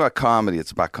 One thing about comedy,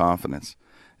 it's about confidence.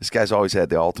 This guy's always had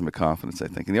the ultimate confidence, I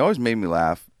think. And he always made me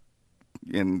laugh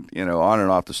on and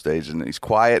off the stage. And he's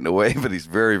quiet in a way, but he's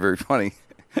very, very funny.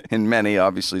 And many,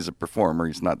 obviously, as a performer,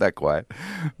 he's not that quiet.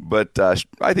 But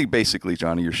I think basically,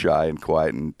 Johnny, you're shy and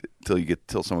quiet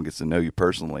until someone gets to know you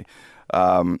personally.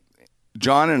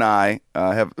 John and I we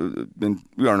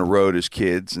were on the road as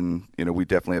kids, and we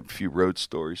definitely have a few road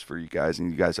stories for you guys.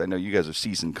 And I know you guys are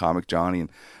seasoned comic, Johnny, and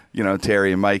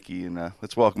Terry and Mikey, and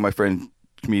let's welcome my friend,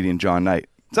 comedian John Knight.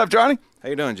 What's up, Johnny? How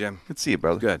you doing, Jim? Good to see you,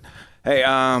 brother. Good. Hey,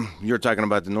 you were talking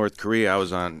about the North Korea. I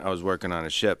was working on a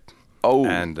ship. Oh.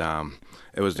 And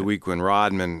it was the week when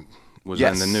Rodman was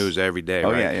Yes. on the news every day,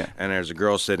 Oh, right? yeah. And there's a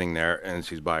girl sitting there, and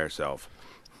she's by herself.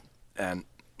 And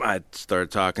I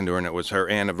started talking to her, and it was her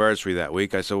anniversary that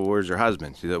week. I said, "Well, where's your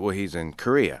husband?" She said, "Well, he's in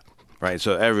Korea." Right,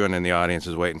 so everyone in the audience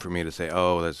is waiting for me to say,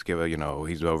 "Oh, let's give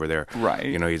he's over there. Right.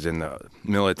 He's in the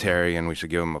military, and we should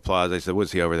give him applause." I said,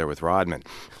 "Was he over there with Rodman?"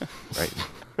 Right.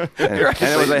 And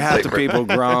it was like half the people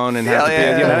groan and half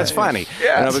the people, it's funny.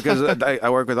 Yes. Because I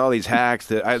work with all these hacks.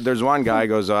 There's one guy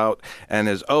goes out, and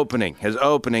his opening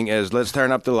is, "Let's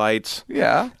turn up the lights."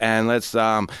 Yeah. And let's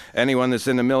anyone that's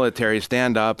in the military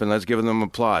stand up and let's give them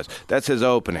applause. That's his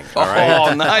opening. All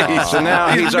right. Oh, nice. So now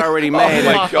he's already made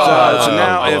my it. God. So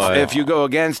now if you go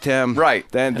against him, right,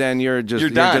 then you're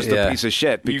just done. a piece of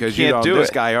shit because you can't do this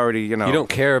it. guy already You don't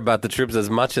care about the troops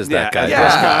as much as that guy.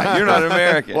 Yeah. You're not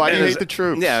American. Why do you hate the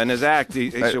troops? Yeah, and his act, he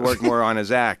should work more on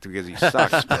his act because he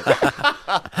sucks.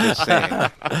 Just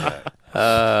saying.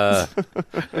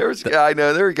 There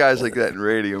were guys like that in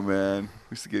radio, man.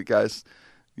 We used to get guys,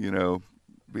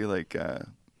 be like, I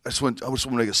just want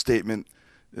to make a statement.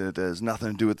 It has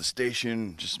nothing to do with the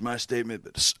station. Just my statement.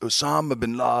 But Osama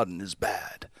bin Laden is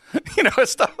bad.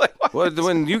 Stuff like that. Well,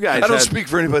 when you guys I don't had- speak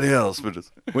for anybody else, but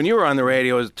When you were on the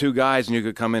radio as two guys and you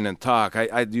could come in and talk,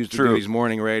 I used to do these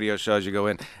morning radio shows. You go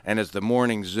in and it's the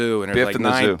morning zoo and there's Biff like and the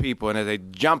 9 zoo. people and they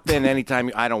jump in anytime.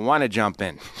 I don't want to jump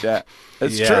in. yeah,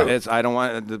 it's Yeah. true. I don't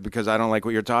want because I don't like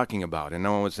what you're talking about, and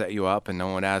no one would set you up, and no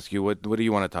one would ask you what do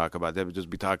you want to talk about. They would just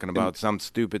be talking about some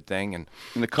stupid thing and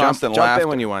And the constant jump laughter. in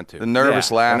when you want to. The nervous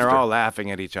Yeah, laughter. and they're all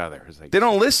laughing at each other. It's like They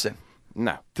don't listen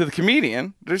no, to the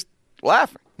comedian. They're just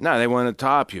laughing. no, they want to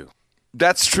top you.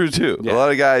 That's true too. Yeah. A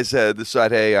lot of guys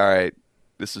decide, hey, all right,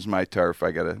 this is my turf.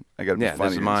 I gotta be Yeah, funny.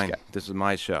 this is to mine. guy. This is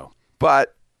my show.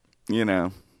 But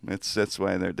that's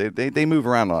why they move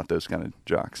around a lot. Those kind of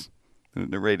jocks.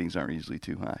 The ratings aren't usually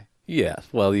too high. Yeah,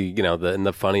 well, and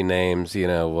the funny names,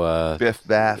 Biff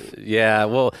Bath, yeah,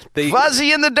 well,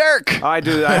 Fuzzy in the Dirk. I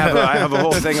do. I have a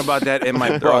whole thing about that in my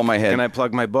book. They're all in my head. Can I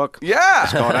plug my book? Yeah.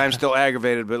 It's called I'm Still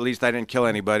Aggravated, but at least I didn't kill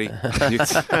anybody.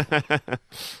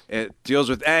 It deals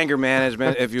with anger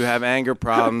management. If you have anger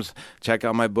problems, check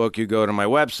out my book. You go to my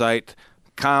website,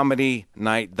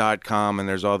 comedynight.com, and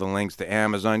there's all the links to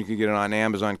Amazon. You can get it on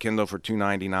Amazon Kindle for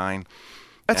 $2.99.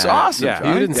 That's And, awesome. yeah.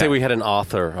 Johnny. you didn't say Yeah. we had an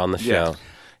author on the show.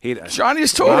 Johnny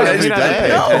just told Well, us. he doesn't pay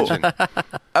No. attention.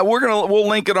 We'll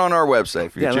link it on our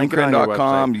website for you. Yeah, link it on your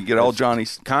JimCrenn.com. website. You get all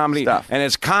Johnny's Comedy stuff. and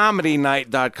it's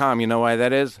comedynight.com. You know why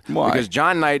that is? Why? Because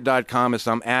JohnKnight.com is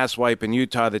some asswipe in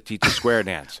Utah that teaches square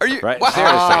dance. Are you? right? Wow.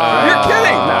 Seriously. You're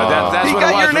kidding. No, that's He what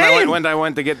got it was your when name. when I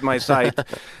went to get my site.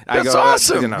 That's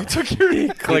awesome. You took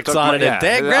your. Clicks took on my- it yeah. and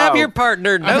Dad, grab Oh. your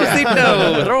partner,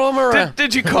 no, throw him around.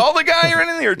 Did you call the guy or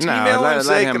anything, or No, email him let and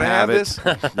say, him "Can I have it. this?"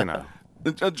 You know.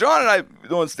 John and I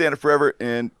don't stand it forever,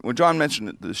 and when John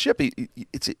mentioned the ship,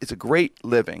 it's a great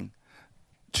living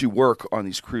to work on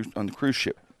the cruise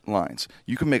ship lines.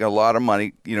 You can make a lot of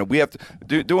money. We have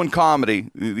to doing comedy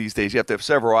these days. You have to have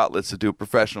several outlets to do it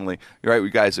professionally. Right?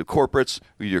 We guys have corporates,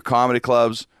 your comedy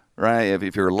clubs. Right,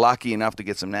 if you're lucky enough to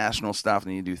get some national stuff,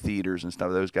 then you do theaters and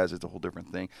stuff. Those guys, it's a whole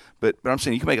different thing. But I'm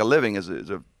saying you can make a living as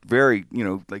a very,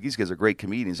 like these guys are great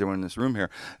comedians. Everyone in this room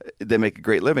here, they make a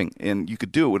great living, and you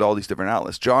could do it with all these different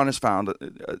outlets. John has found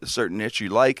a certain niche you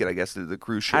like it. I guess the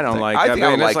cruise ship. I don't thing. like I that. think I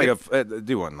would it's like like it.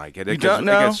 do one like it. You It don't gets,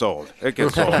 know? It gets sold. It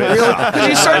gets sold. Really? Because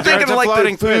you start thinking It's a of like the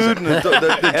floating food prison. and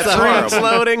the It's drinks. horrible.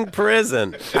 Floating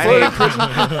prison.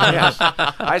 Yes.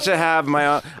 I should have my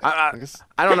own.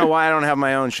 I don't know why I don't have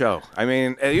my own show. I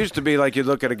mean, it used to be like you'd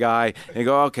look at a guy and you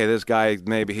go, okay, this guy,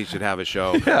 maybe he should have a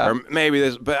show. Yeah. Or maybe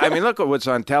this. But I mean, look at what's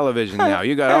on television now.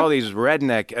 You got all these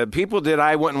redneck people that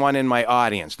I wouldn't want in my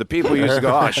audience. The people used to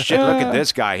go, oh, shit, look at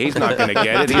this guy. He's not going to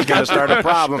get it. He's going to start a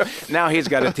problem. Now he's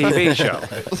got a TV show.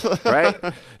 Right?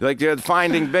 Like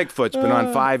Finding Bigfoot's been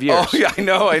on 5 years. Oh yeah, I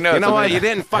know. You know what? You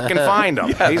didn't fucking find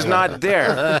him. He's not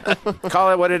there.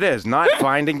 Call it what it is. Not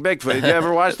Finding Bigfoot. Did you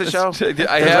ever watch the show?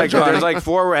 I have, Johnny. There's like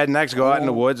 4 rednecks go out in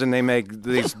the woods and they make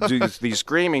these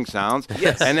screaming sounds.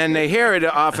 Yes. And then they hear it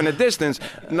off in the distance,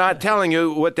 not telling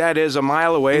you what that is a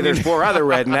mile away. There's 4 other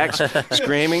rednecks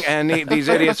screaming, and these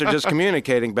idiots are just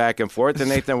communicating back and forth. And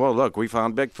they think, well, look, we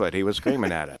found Bigfoot. He was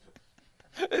screaming at it.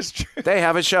 It's true. They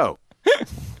have a show.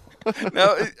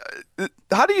 Now,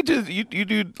 how do you do? You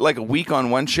do like a week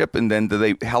on one ship, and then do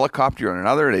they helicopter you on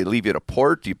another? Or they leave you at a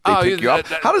port? They pick you up?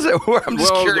 How does it work? I'm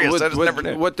just curious. I just never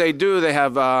knew. What they do, they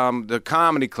have the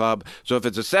comedy club. So if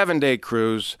it's a 7-day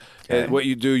cruise, what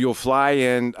you do, you'll fly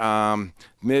in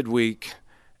midweek,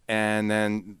 and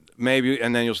then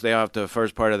you'll stay off the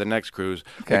first part of the next cruise.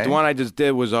 Okay. Like the one I just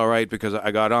did was all right because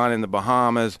I got on in the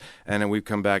Bahamas, and then we've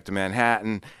come back to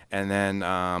Manhattan, and then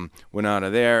went out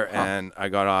of there, and I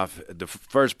got off. The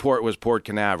first port was Port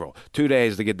Canaveral. 2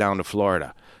 days to get down to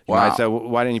Florida. You know, Wow. I said,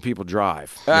 why didn't you people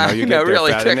drive? No, You get there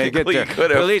really, fast, and they get technically there. you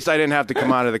could've. But at least I didn't have to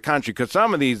come out of the country because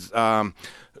some of these places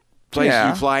Yeah.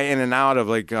 you fly in and out of,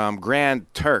 like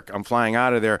Grand Turk, I'm flying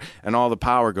out of there, and all the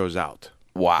power goes out.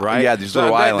 Wow. Right? Yeah, these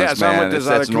little islands, so I'm man. with this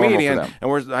That's other normal for comedian, them.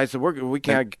 and I said, we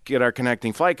can't get our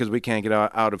connecting flight because we can't get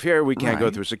out of here. We can't go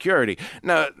Right. through security.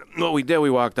 No, what we did, we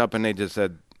walked up, and they just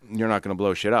said, you're not going to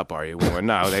blow shit up, are you? We went,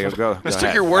 no. They go Just ahead.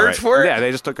 took your All word right. for it? Yeah,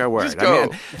 they just took our word. Just go.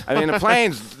 I mean, the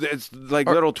planes, it's like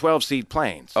little 12-seat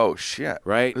planes. Oh shit!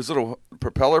 Right? There's little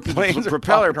propeller planes.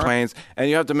 Propeller popping around. planes, and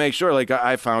you have to make sure. Like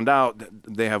I found out, that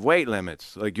they have weight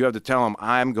limits. Like you have to tell them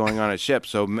I'm going on a ship,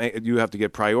 so you have to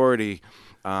get priority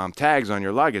tags on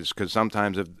your luggage because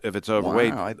sometimes if it's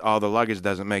overweight, Wow, all the luggage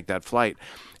doesn't make that flight.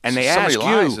 And they Somebody ask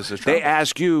lies, you. this is They trouble.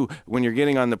 ask you when you're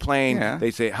getting on the plane. Yeah.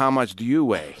 They say, "How much do you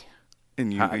weigh?"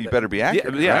 And you better be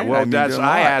accurate. Yeah. Right? Well, I mean,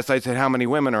 I asked. I said, "How many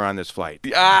women are on this flight?"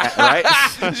 Right?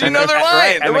 You know they're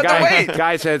lying. And What the weight?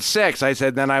 guy said 6. I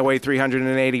said, "Then I weigh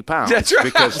 380 pounds." That's right.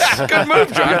 Because Good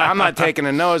move, John. I'm not taking a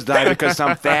nosedive because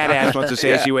some fat ass wants to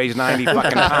say she weighs 90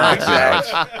 fucking pounds.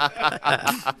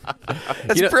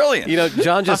 That's brilliant. You know,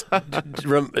 John just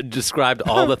described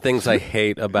all the things I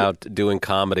hate about doing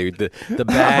comedy: the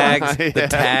bags, the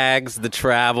tags, the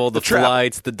travel, the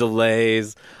flights, the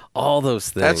delays. All those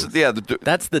things.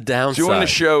 That's the downside. Doing the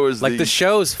show is like the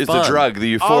show's fun. It's the drug, the All the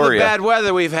euphoria. bad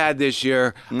weather we've had this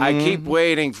year, I keep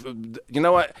waiting. You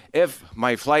know what? If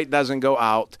my flight doesn't go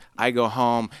out, I go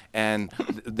home and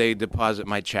they deposit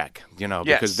my check.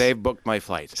 Because they've booked my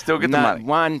flights. Still get the Not money.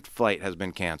 one flight has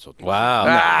been canceled. Wow.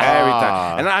 Every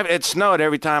time. And it snowed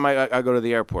every time I go to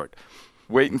the airport.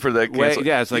 Waiting for the cancel.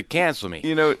 Yeah, it's like, cancel me.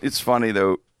 It's funny,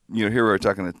 though. Here we're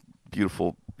talking to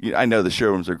beautiful. I know the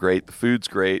showrooms are great, the food's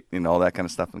great, all that kind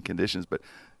of stuff and conditions. But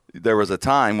there was a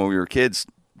time when we were kids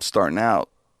starting out.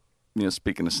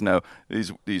 Speaking of snow,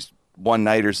 these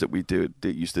one-nighters that we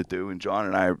used to do, and John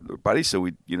and I are buddies. So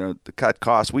we, to cut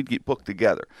costs, we'd get booked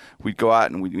together. We'd go out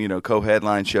and we,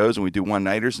 co-headline shows, and we do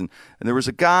one-nighters. And there was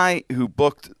a guy who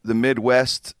booked the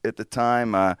Midwest at the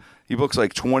time. He books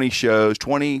like 20 shows,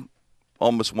 20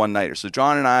 almost one-nighter. So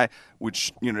John and I,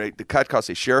 which, the cut costs,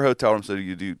 they share a hotel room, so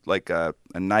you do like a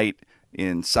night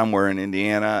in somewhere in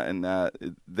Indiana, and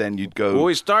then you'd go. Well,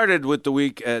 we started with the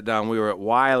week at, we were at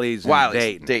Wiley's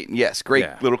in Dayton, yes. Great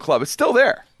little club. It's still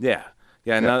there. Yeah.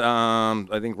 Yeah, and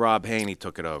I think Rob Haney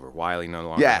took it over. Wiley no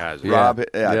longer has it. Rob,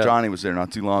 Johnny was there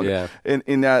not too long ago. Yeah.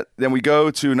 And then we go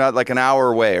to not like an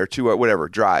hour away or 2 hours, whatever,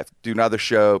 drive, do another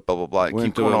show, blah, blah, blah.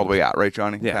 Keep going all the way out, right,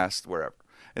 Johnny? Yeah. Past wherever.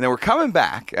 And then we're coming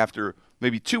back after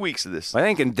maybe 2 weeks of this. I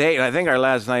think in Dayton, our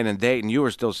last night in Dayton, you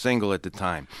were still single at the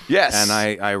time. Yes. And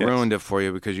I ruined it for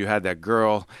you because you had that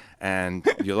girl and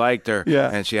you liked her,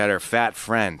 and she had her fat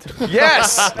friend.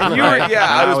 Yes. And you were,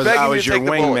 I was begging I you was to your take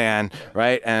the bullet. wingman,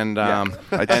 right? And I and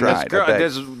tried.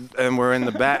 this girl, and we're in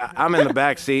the back. I'm in the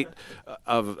back seat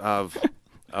of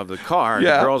the car,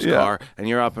 the girl's car, and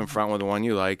you're up in front with the one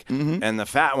you like. Mm-hmm. And the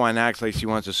fat one acts like she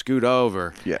wants to scoot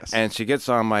over. Yes. And she gets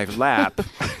on my lap.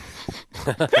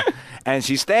 And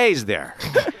she stays there.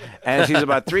 And she's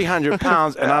about 300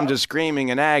 pounds, and I'm just screaming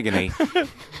in agony.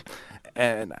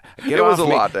 And get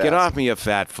off me, you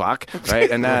fat fuck,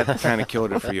 right? And that kind of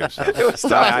killed it for you. So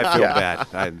I feel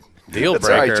bad. Deal That's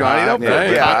breaker. all right, Johnny.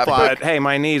 Don't But hey,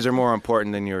 my knees are more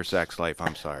important than your sex life.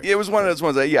 I'm sorry. It was one of those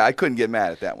ones that, I couldn't get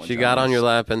mad at that one. She Johnny. got on your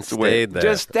lap and stayed there.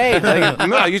 Just stayed.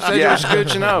 No, you said you were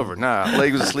scooching over. No.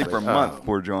 Leg was asleep for a month.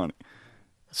 Poor Johnny.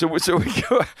 So we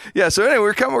go. Yeah. So anyway,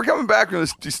 we're coming back from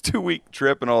this 2-week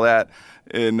trip and all that,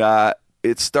 and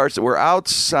it starts. We're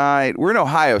outside. We're in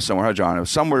Ohio somewhere, huh, John? It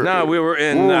was somewhere. No, we were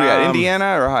in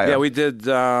Indiana or Ohio. Yeah, we did.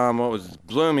 What was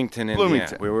Bloomington,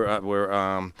 Indiana? We were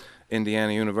where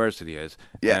Indiana University is.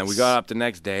 Yes. And we got up the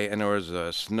next day, and there was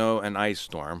a snow and ice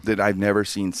storm that I've never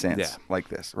seen since like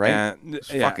this. Right? And, it's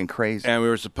fucking crazy. And we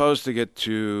were supposed to get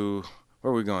to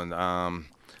where were we going?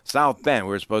 South Bend.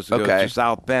 We were supposed to go to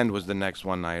South Bend was the next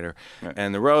one-nighter,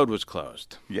 and the road was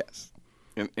closed. Yes.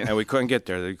 And we couldn't get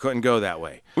there. We couldn't go that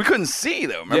way. We couldn't see,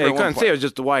 though. Remember you couldn't see. It was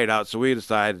just the whiteout. So we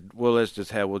decided, we'll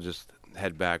just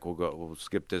head back. We'll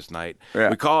skip this night. Yeah.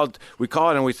 We called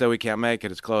and we said we can't make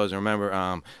it. It's closed. And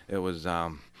remember, it was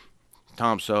Tom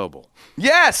Sobel.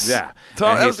 Yes. Yeah.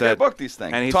 Tom, that was the guy who booked these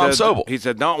things. And Tom Sobel. He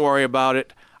said, "Don't worry about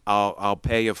it. I'll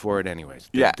pay you for it anyways."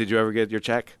 Did you ever get your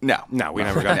check? No. No, we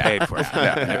never got paid for it.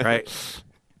 Right?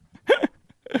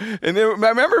 And then I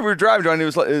remember we were driving, John. It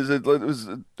was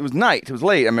night. It was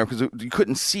late. I remember because you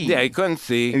couldn't see. Yeah, you couldn't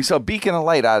see. And you saw a beacon of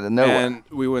light out of nowhere. And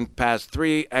we went past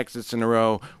 3 exits in a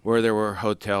row where there were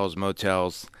hotels,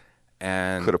 motels,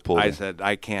 and I said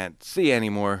I can't see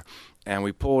anymore. And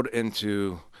we pulled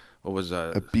into what was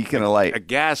a beacon of light, a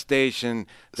gas station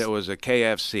that was a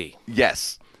KFC.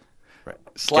 Yes. Right.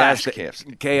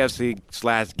 KFC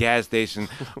 / gas station.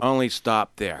 Only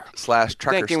stop there. / trucker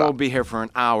Thinking stop. we'll be here for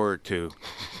an hour or two.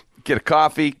 Get a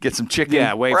coffee, get some chicken.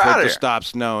 Yeah, wait for it to stop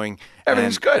snowing.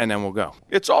 Everything's good. And then we'll go.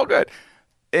 It's all good.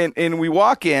 And we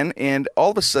walk in, and all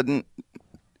of a sudden,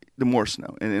 the more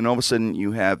snow. And all of a sudden,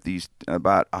 you have these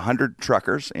about 100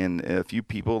 truckers and a few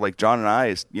people like John and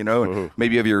I,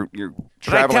 maybe you have your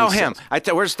But I tell him,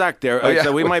 since- we're stuck there. yeah.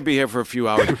 So we might be here for a few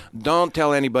hours. Don't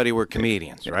tell anybody we're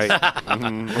comedians, right?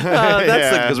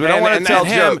 Because we don't want to tell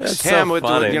him, jokes. him so with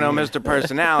funny. Mr.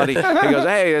 Personality. He goes,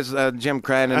 hey, it's Jim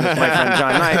Crenn and it's my friend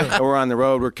John Knight. And we're on the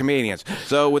road. We're comedians.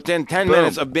 So within 10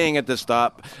 minutes of being at the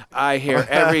stop, I hear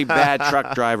every bad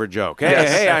truck driver joke.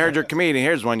 Hey, I heard you're a comedian.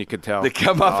 Here's one you could tell. They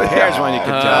come up. Here's one you could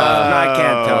tell. No, I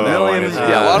can't tell that one. It's,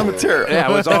 Yeah, a lot of material. Yeah,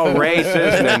 it was all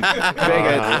racist and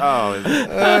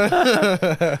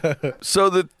bigots. So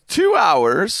the 2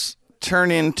 hours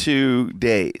turn into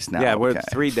days now. Yeah, we're okay.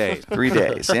 3 days. 3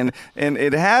 days, and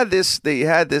it had this. They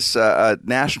had this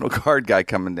National Guard guy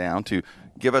coming down to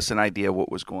give us an idea of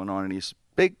what was going on, and he's a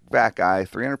big fat guy,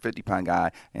 350-pound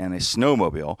guy, and a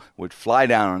snowmobile would fly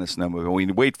down on a snowmobile.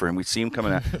 We'd wait for him. We'd see him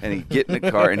coming out, and he'd get in the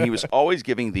car, and he was always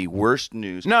giving the worst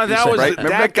news. No, that was right? Remember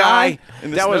that guy.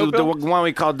 in the That was the snowmobile? one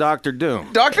we called Dr.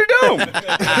 Doom. Dr. Doom.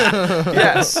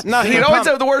 Yes. No, he'd he always pumped-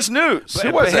 have the worst news.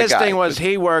 Who was But that his guy? thing was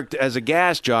he worked as a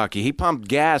gas jockey. He pumped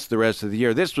gas the rest of the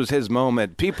year. This was his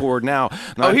moment. People were now.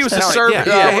 Oh, he was a telling-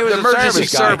 he was the emergency guy.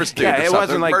 service dude. Yeah, or it something.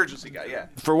 wasn't like emergency guy. Yeah.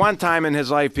 for one time in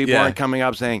his life, people Yeah. weren't coming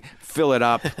up saying, "Fill it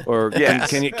up," or Yes.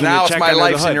 can you Now it's check my under the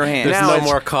life's in hood?" your hands. There's Now no it's,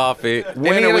 more coffee.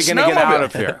 when And are he we had a going to get out snowmobile.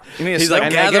 of here? And he had a He's like,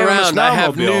 And they gather gave him a around. I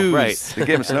have snowmobile, news. right. They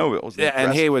gave him a snowmobile. It was Yeah,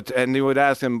 and he would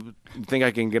ask him, "Think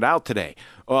I can get out today?"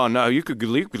 "Oh no, you could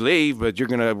leave, but you're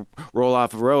gonna roll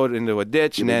off the road into a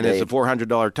ditch, and then it's a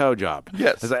 $400 tow job."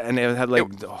 Yes. And it had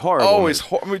like horrible. always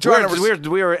news.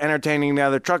 we were entertaining the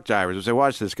other truck drivers. We say,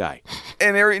 "Watch this guy."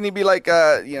 And he'd be like,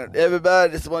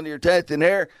 everybody, this is one of your tents in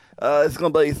here. It's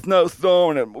going to be a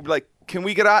snowstorm. And we'll be like, can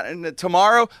we get out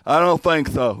tomorrow? I don't think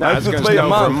so. No, it's going to be snow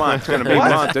for a month. It's going to be a What?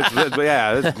 month.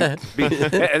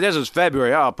 This is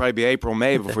February. Oh, it'll probably be April,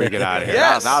 May before you get out of here.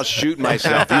 Yes. I'll shoot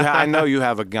myself. I know you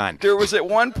have a gun. There was at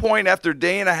one point after a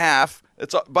day and a half.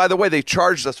 By the way, they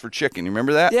charged us for chicken. You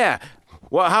remember that? Yeah.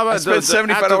 Well, how about spent $75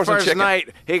 after the on first chicken. night?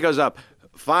 He goes up.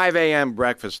 5 a.m.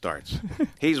 breakfast starts.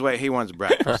 He wants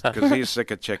breakfast because he's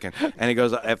sick of chicken. And he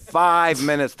goes at 5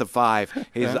 minutes to 5.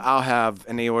 I'll have,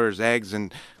 and he orders eggs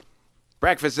and.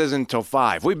 Breakfast isn't until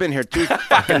 5. We've been here 2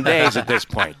 fucking days at this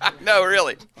point. No,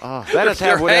 really. Let us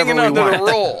have You're whatever hanging we onto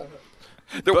want.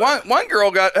 the roll. One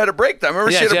girl had a breakdown.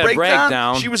 Remember, Yeah, she had she a had a breakdown.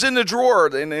 breakdown. She was in the drawer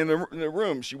in the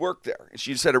room. She worked there.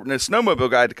 She just had a snowmobile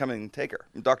guy to come in and take her.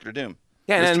 Dr. Doom.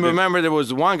 Yeah, and Mr. then Doom. remember there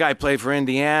was one guy played for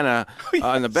Indiana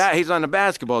on he's on the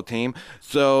basketball team.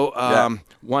 So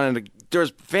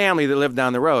there's family that lived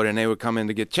down the road, and they would come in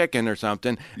to get chicken or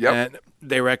something. Yep. And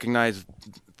they recognized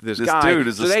this This guy. dude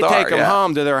is so a they star, take him yeah.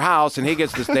 home to their house, and he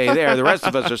gets to stay there. The rest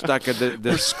of us are stuck at the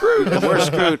We're screwed. We're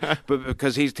screwed, but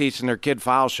because he's teaching their kid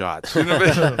foul shots.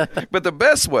 But the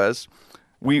best was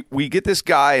we get this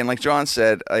guy, and like John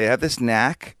said, I have this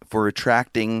knack for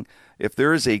attracting. If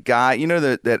there is a guy,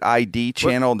 that ID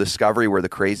channel Discovery where the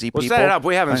crazy people. Well, set it up.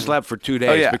 We haven't slept for 2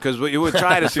 days yeah. because we would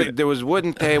try to sleep. There was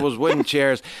wooden tables, wooden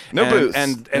chairs, No booths.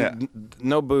 and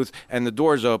no booth, and the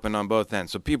doors open on both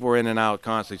ends, so people were in and out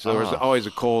constantly. So there was always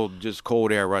a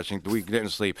cold air rushing. We didn't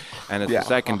sleep, and it's the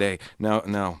second day.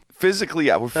 No. Physically,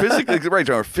 yeah, we're physically right,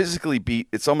 John. We're physically beat.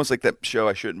 It's almost like that show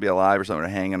 "I Shouldn't Be Alive" or something. We're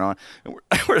hanging on, and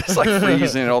we're just like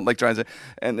freezing and all, like trying to.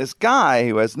 And this guy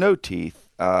who has no teeth,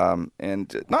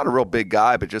 and not a real big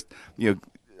guy, but just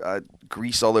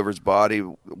grease all over his body.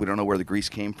 We don't know where the grease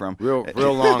came from. Real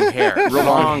long hair, real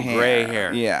long gray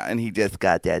hair. Yeah, and he just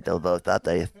got that.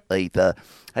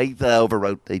 He's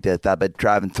overwrote. I've been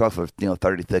driving truck for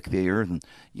 36 years, and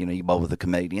you both are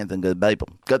comedians and good people.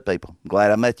 Good people. I'm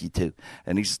glad I met you two.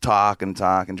 And he's just talking.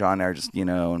 John there just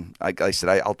and I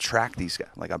said I'll track these guys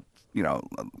like I'm. A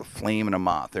flame in a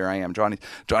moth. There I am. Johnny's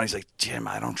like, Jim,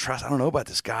 I don't know about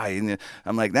this guy. And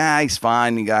I'm like, nah, he's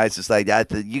fine. You guys just like,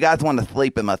 you guys want to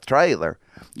sleep in my trailer.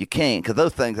 You can't, because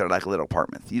those things are like little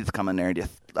apartments. You just come in there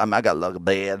and I got a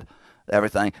bed,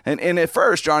 everything. And at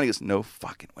first, Johnny goes, no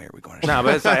fucking way are we going to No,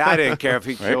 but it's like I didn't care if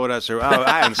he showed us or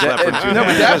I hadn't slept for 2 days. No,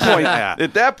 but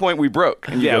at that point, we broke.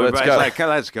 And you go, let's go. It's like,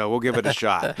 let's go. We'll give it a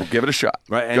shot. We'll give it a shot.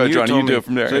 Right, and go, Johnny, told you do me- it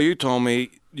from there. So you told me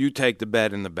you take the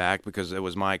bed in the back because it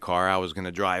was my car. I was going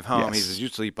to drive home. Yes. He says, "You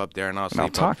sleep up there, and I'll I'll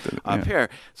sleep talk up here."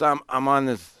 So I'm on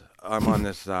this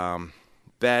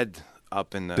bed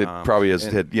up in the. It probably is,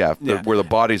 where the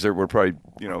bodies were probably,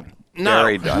 No,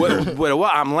 buried under.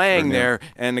 I'm laying there,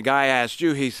 and the guy asked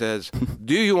you. He says,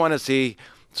 "Do you want to see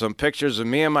some pictures of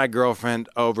me and my girlfriend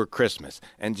over Christmas.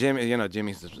 And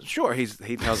Jimmy says, sure. He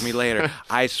tells me later,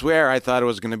 I swear I thought it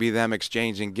was going to be them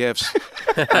exchanging gifts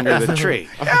under the tree.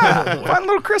 Yeah, fun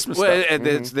little Christmas Well, stuff.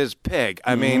 it's this pig.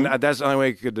 I mean, that's the only way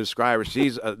you could describe her.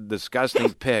 She's a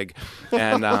disgusting pig,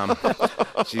 and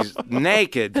she's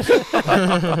naked,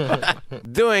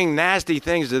 doing nasty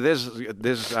things to this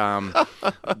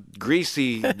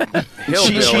greasy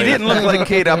hillbilly. She didn't look like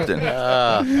Kate Upton.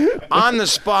 On the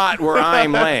spot where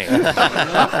I'm laying,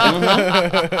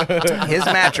 His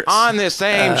mattress. on the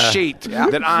same sheet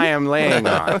that I am laying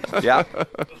on. Yeah.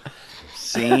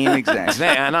 Same exact.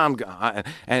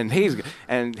 And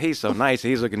he's so nice.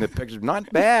 He's looking at the pictures. Not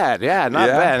bad. Yeah, not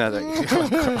bad. And I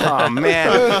was like, oh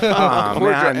man.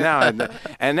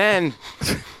 And then,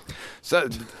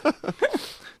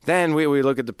 then we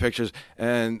look at the pictures,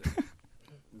 and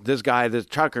this guy, this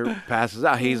trucker, passes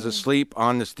out. He's asleep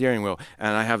on the steering wheel,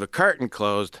 and I have the curtain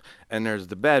closed, and there's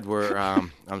the bed where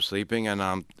I'm sleeping,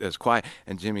 and it's quiet.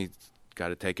 And Jimmy got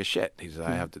to take a shit. He said,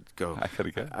 I have to go. I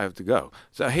have to go.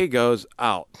 So he goes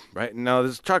out, right? Now,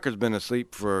 this trucker's been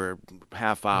asleep for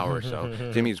half hour or so.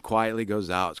 Jimmy quietly goes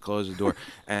out, closes the door,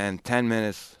 and 10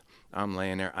 minutes, I'm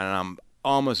laying there, and I'm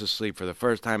almost asleep for the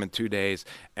first time in 2 days,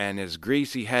 and his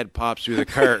greasy head pops through the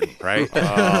curtain, right?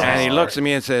 And he looks at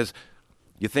me and says,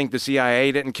 you think the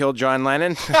CIA didn't kill John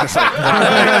Lennon? I was like,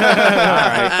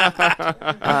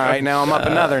 all right. Now I'm up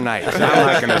another night. So I'm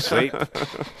not going to sleep.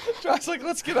 John's like,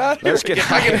 let's get out of here. Let's get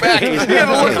back. He had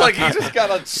to look like he just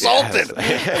got assaulted.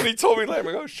 And he told me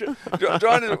later, oh, shit.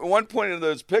 John, at one point in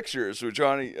those pictures, with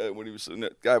Johnny, when he was,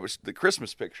 the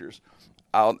Christmas pictures,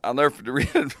 I'll never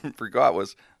forgot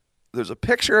was, there's a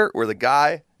picture where the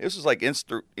guy, this was like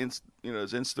Insta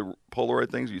Polaroid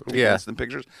things, you take instant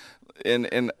pictures,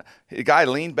 and the guy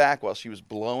leaned back while she was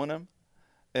blowing him,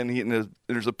 and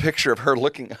there's a picture of her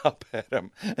looking up at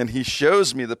him, and he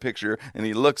shows me the picture, and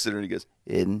he looks at her and he goes,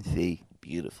 "Isn't she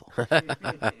beautiful?"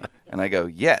 And I go,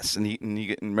 "Yes." And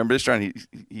he remember this, John?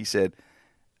 He said,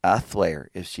 "I swear,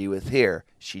 if she was here,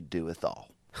 she'd do it all."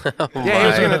 He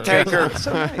was going to take her.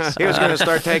 So nice. He was going to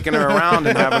start taking her around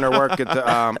and having her work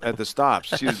at the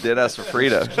stops. She did us for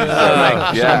Frida. Make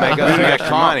us we got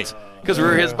extra money. because we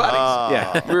were his buddies.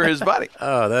 Yeah, we were his buddy.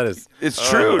 Oh, that is. It's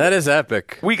true. That is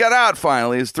epic. We got out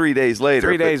finally. It was 3 days later.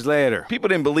 3 days later. People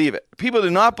didn't believe it. People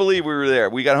did not believe we were there.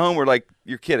 We got home. We're like,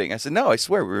 "You're kidding." I said, "No, I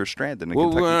swear we were stranded in We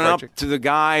Kentucky went Fried up Chicken." to the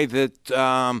guy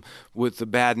that with the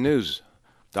bad news,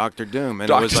 Dr. Doom, and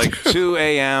Dr. it was like 2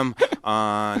 a.m.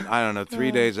 on, I don't know,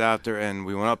 3 days after, and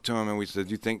we went up to him and we said,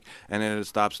 "Do you think?" And then it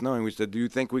stopped snowing. We said, "Do you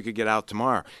think we could get out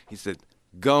tomorrow?" He said,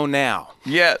 "Go now."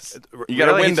 Yes. You got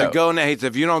a Really? window. He said, "Go now." He said,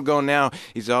 "If you don't go now,"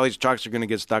 he said, "all these trucks are going to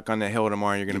get stuck on the hill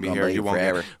tomorrow, and you're going to be here. You won't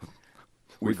forever. get."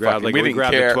 We grabbed we didn't a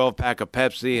care. 12-pack of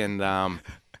Pepsi, and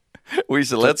We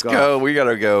said, "Let's Took go. off. We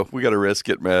gotta go. We gotta risk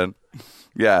it, man."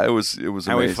 Yeah, it was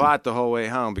amazing. and we fought the whole way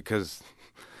home because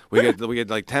we get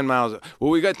like 10 miles.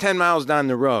 Well, we got 10 miles down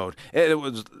the road. It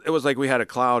was like we had a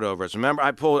cloud over us. Remember,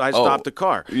 I stopped the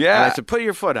car. Yeah. And I said, "Put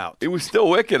your foot out." It was still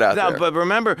wicked out No, there. but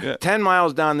remember, 10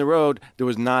 miles down the road, there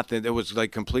was nothing. It was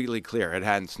like completely clear. It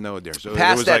hadn't snowed there. So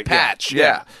Past it was that like, patch, Yeah.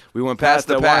 yeah. We went Past past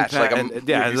the that patch, one like patch.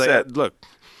 you It's like, said. look.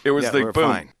 It was Yeah, the we're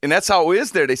boom, fine. and that's how it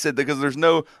is there. They said because there's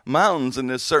no mountains in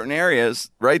this certain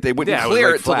areas, right? They wouldn't Yeah, it was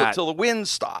clear like it flat. till the wind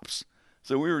stops.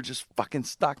 So we were just fucking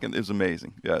stuck, and it was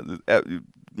amazing. Yeah, the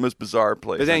most bizarre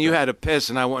place. But then you had to piss,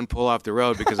 and I wouldn't pull off the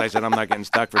road because I said I'm not getting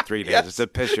stuck for 3 days. Yes. It's a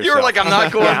piss yourself. You were like, "I'm not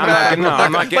going Yeah, back."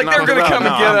 I'm not getting like they're off the gonna road. come No,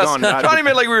 and get I'm us. going- Johnny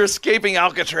made like we were escaping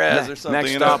Alcatraz or something.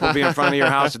 Next you know? stop will be in front of your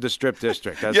house at the Strip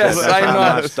District. That's Yes, it. That's I I'm know.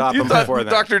 not stopping You thought before that.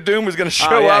 Dr. Doom was going to show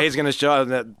Oh, yeah, up. he's going to show up.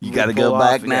 That You got to pull go off,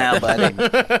 back yeah. now, buddy.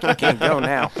 I can't go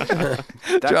now.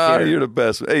 John, you're the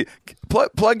best. Hey,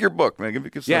 plug your book, man.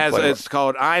 Give some Yeah, plug it's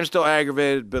called "I'm Still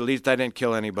Aggravated, but at least I didn't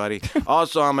kill anybody."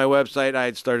 Also on my website, I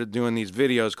had started doing these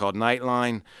videos called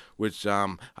Nightline, which I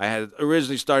had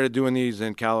originally started doing these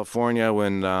in California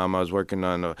when I was working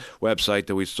on a website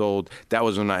that we sold. That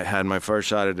was when I had my first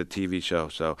shot at a TV show.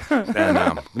 So,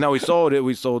 and no, we sold it.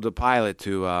 We sold the pilot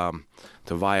to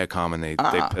Viacom, and they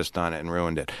pissed on it and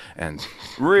ruined it. And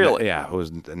Really? yeah,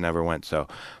 it never went. So.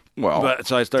 Well, But,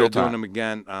 so I started still doing time. them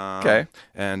again. Okay.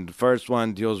 And the first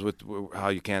one deals with how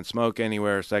you can't smoke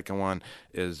anywhere. Second one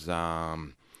is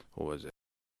what was it?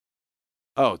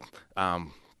 Oh,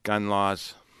 gun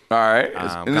laws, All right.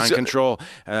 gun control,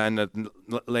 and the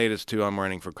latest two, I'm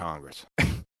running for Congress.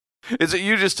 Is it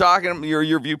you just talking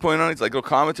your viewpoint on it? It's like a little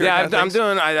commentary. Yeah, kind of I'm things?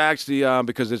 doing. I actually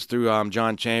because it's through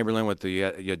John Chamberlain with the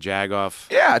Jagoff.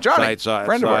 Yeah, Johnny, site, so,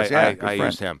 friend so of ours. Yeah, I good friend.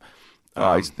 used him.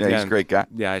 Oh, he's a great guy.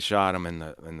 Yeah, I shot him in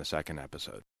the second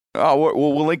episode. Oh,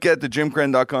 we'll link it to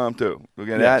jimcrenn.com too. We'll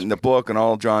get that and the book and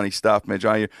all Johnny stuff, man.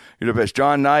 Johnny, you're the best.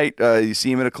 John Knight, you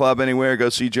see him at a club anywhere, go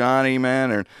see Johnny,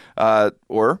 man, or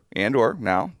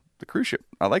now the cruise ship.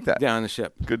 I like that. Yeah, on the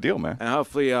ship. Good deal, man. And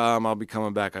hopefully I'll be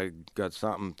coming back. I got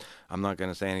something. I'm not going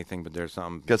to say anything, but there's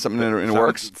something. Got something in the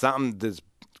works? Something that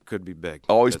could be big.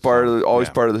 Always part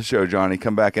of the show, Johnny.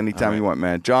 Come back anytime you want,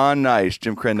 man. John Knight,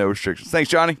 Jim Crenn, No Restrictions. Thanks,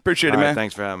 Johnny. Appreciate it, man.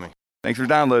 Thanks for having me. Thanks for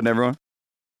downloading, everyone.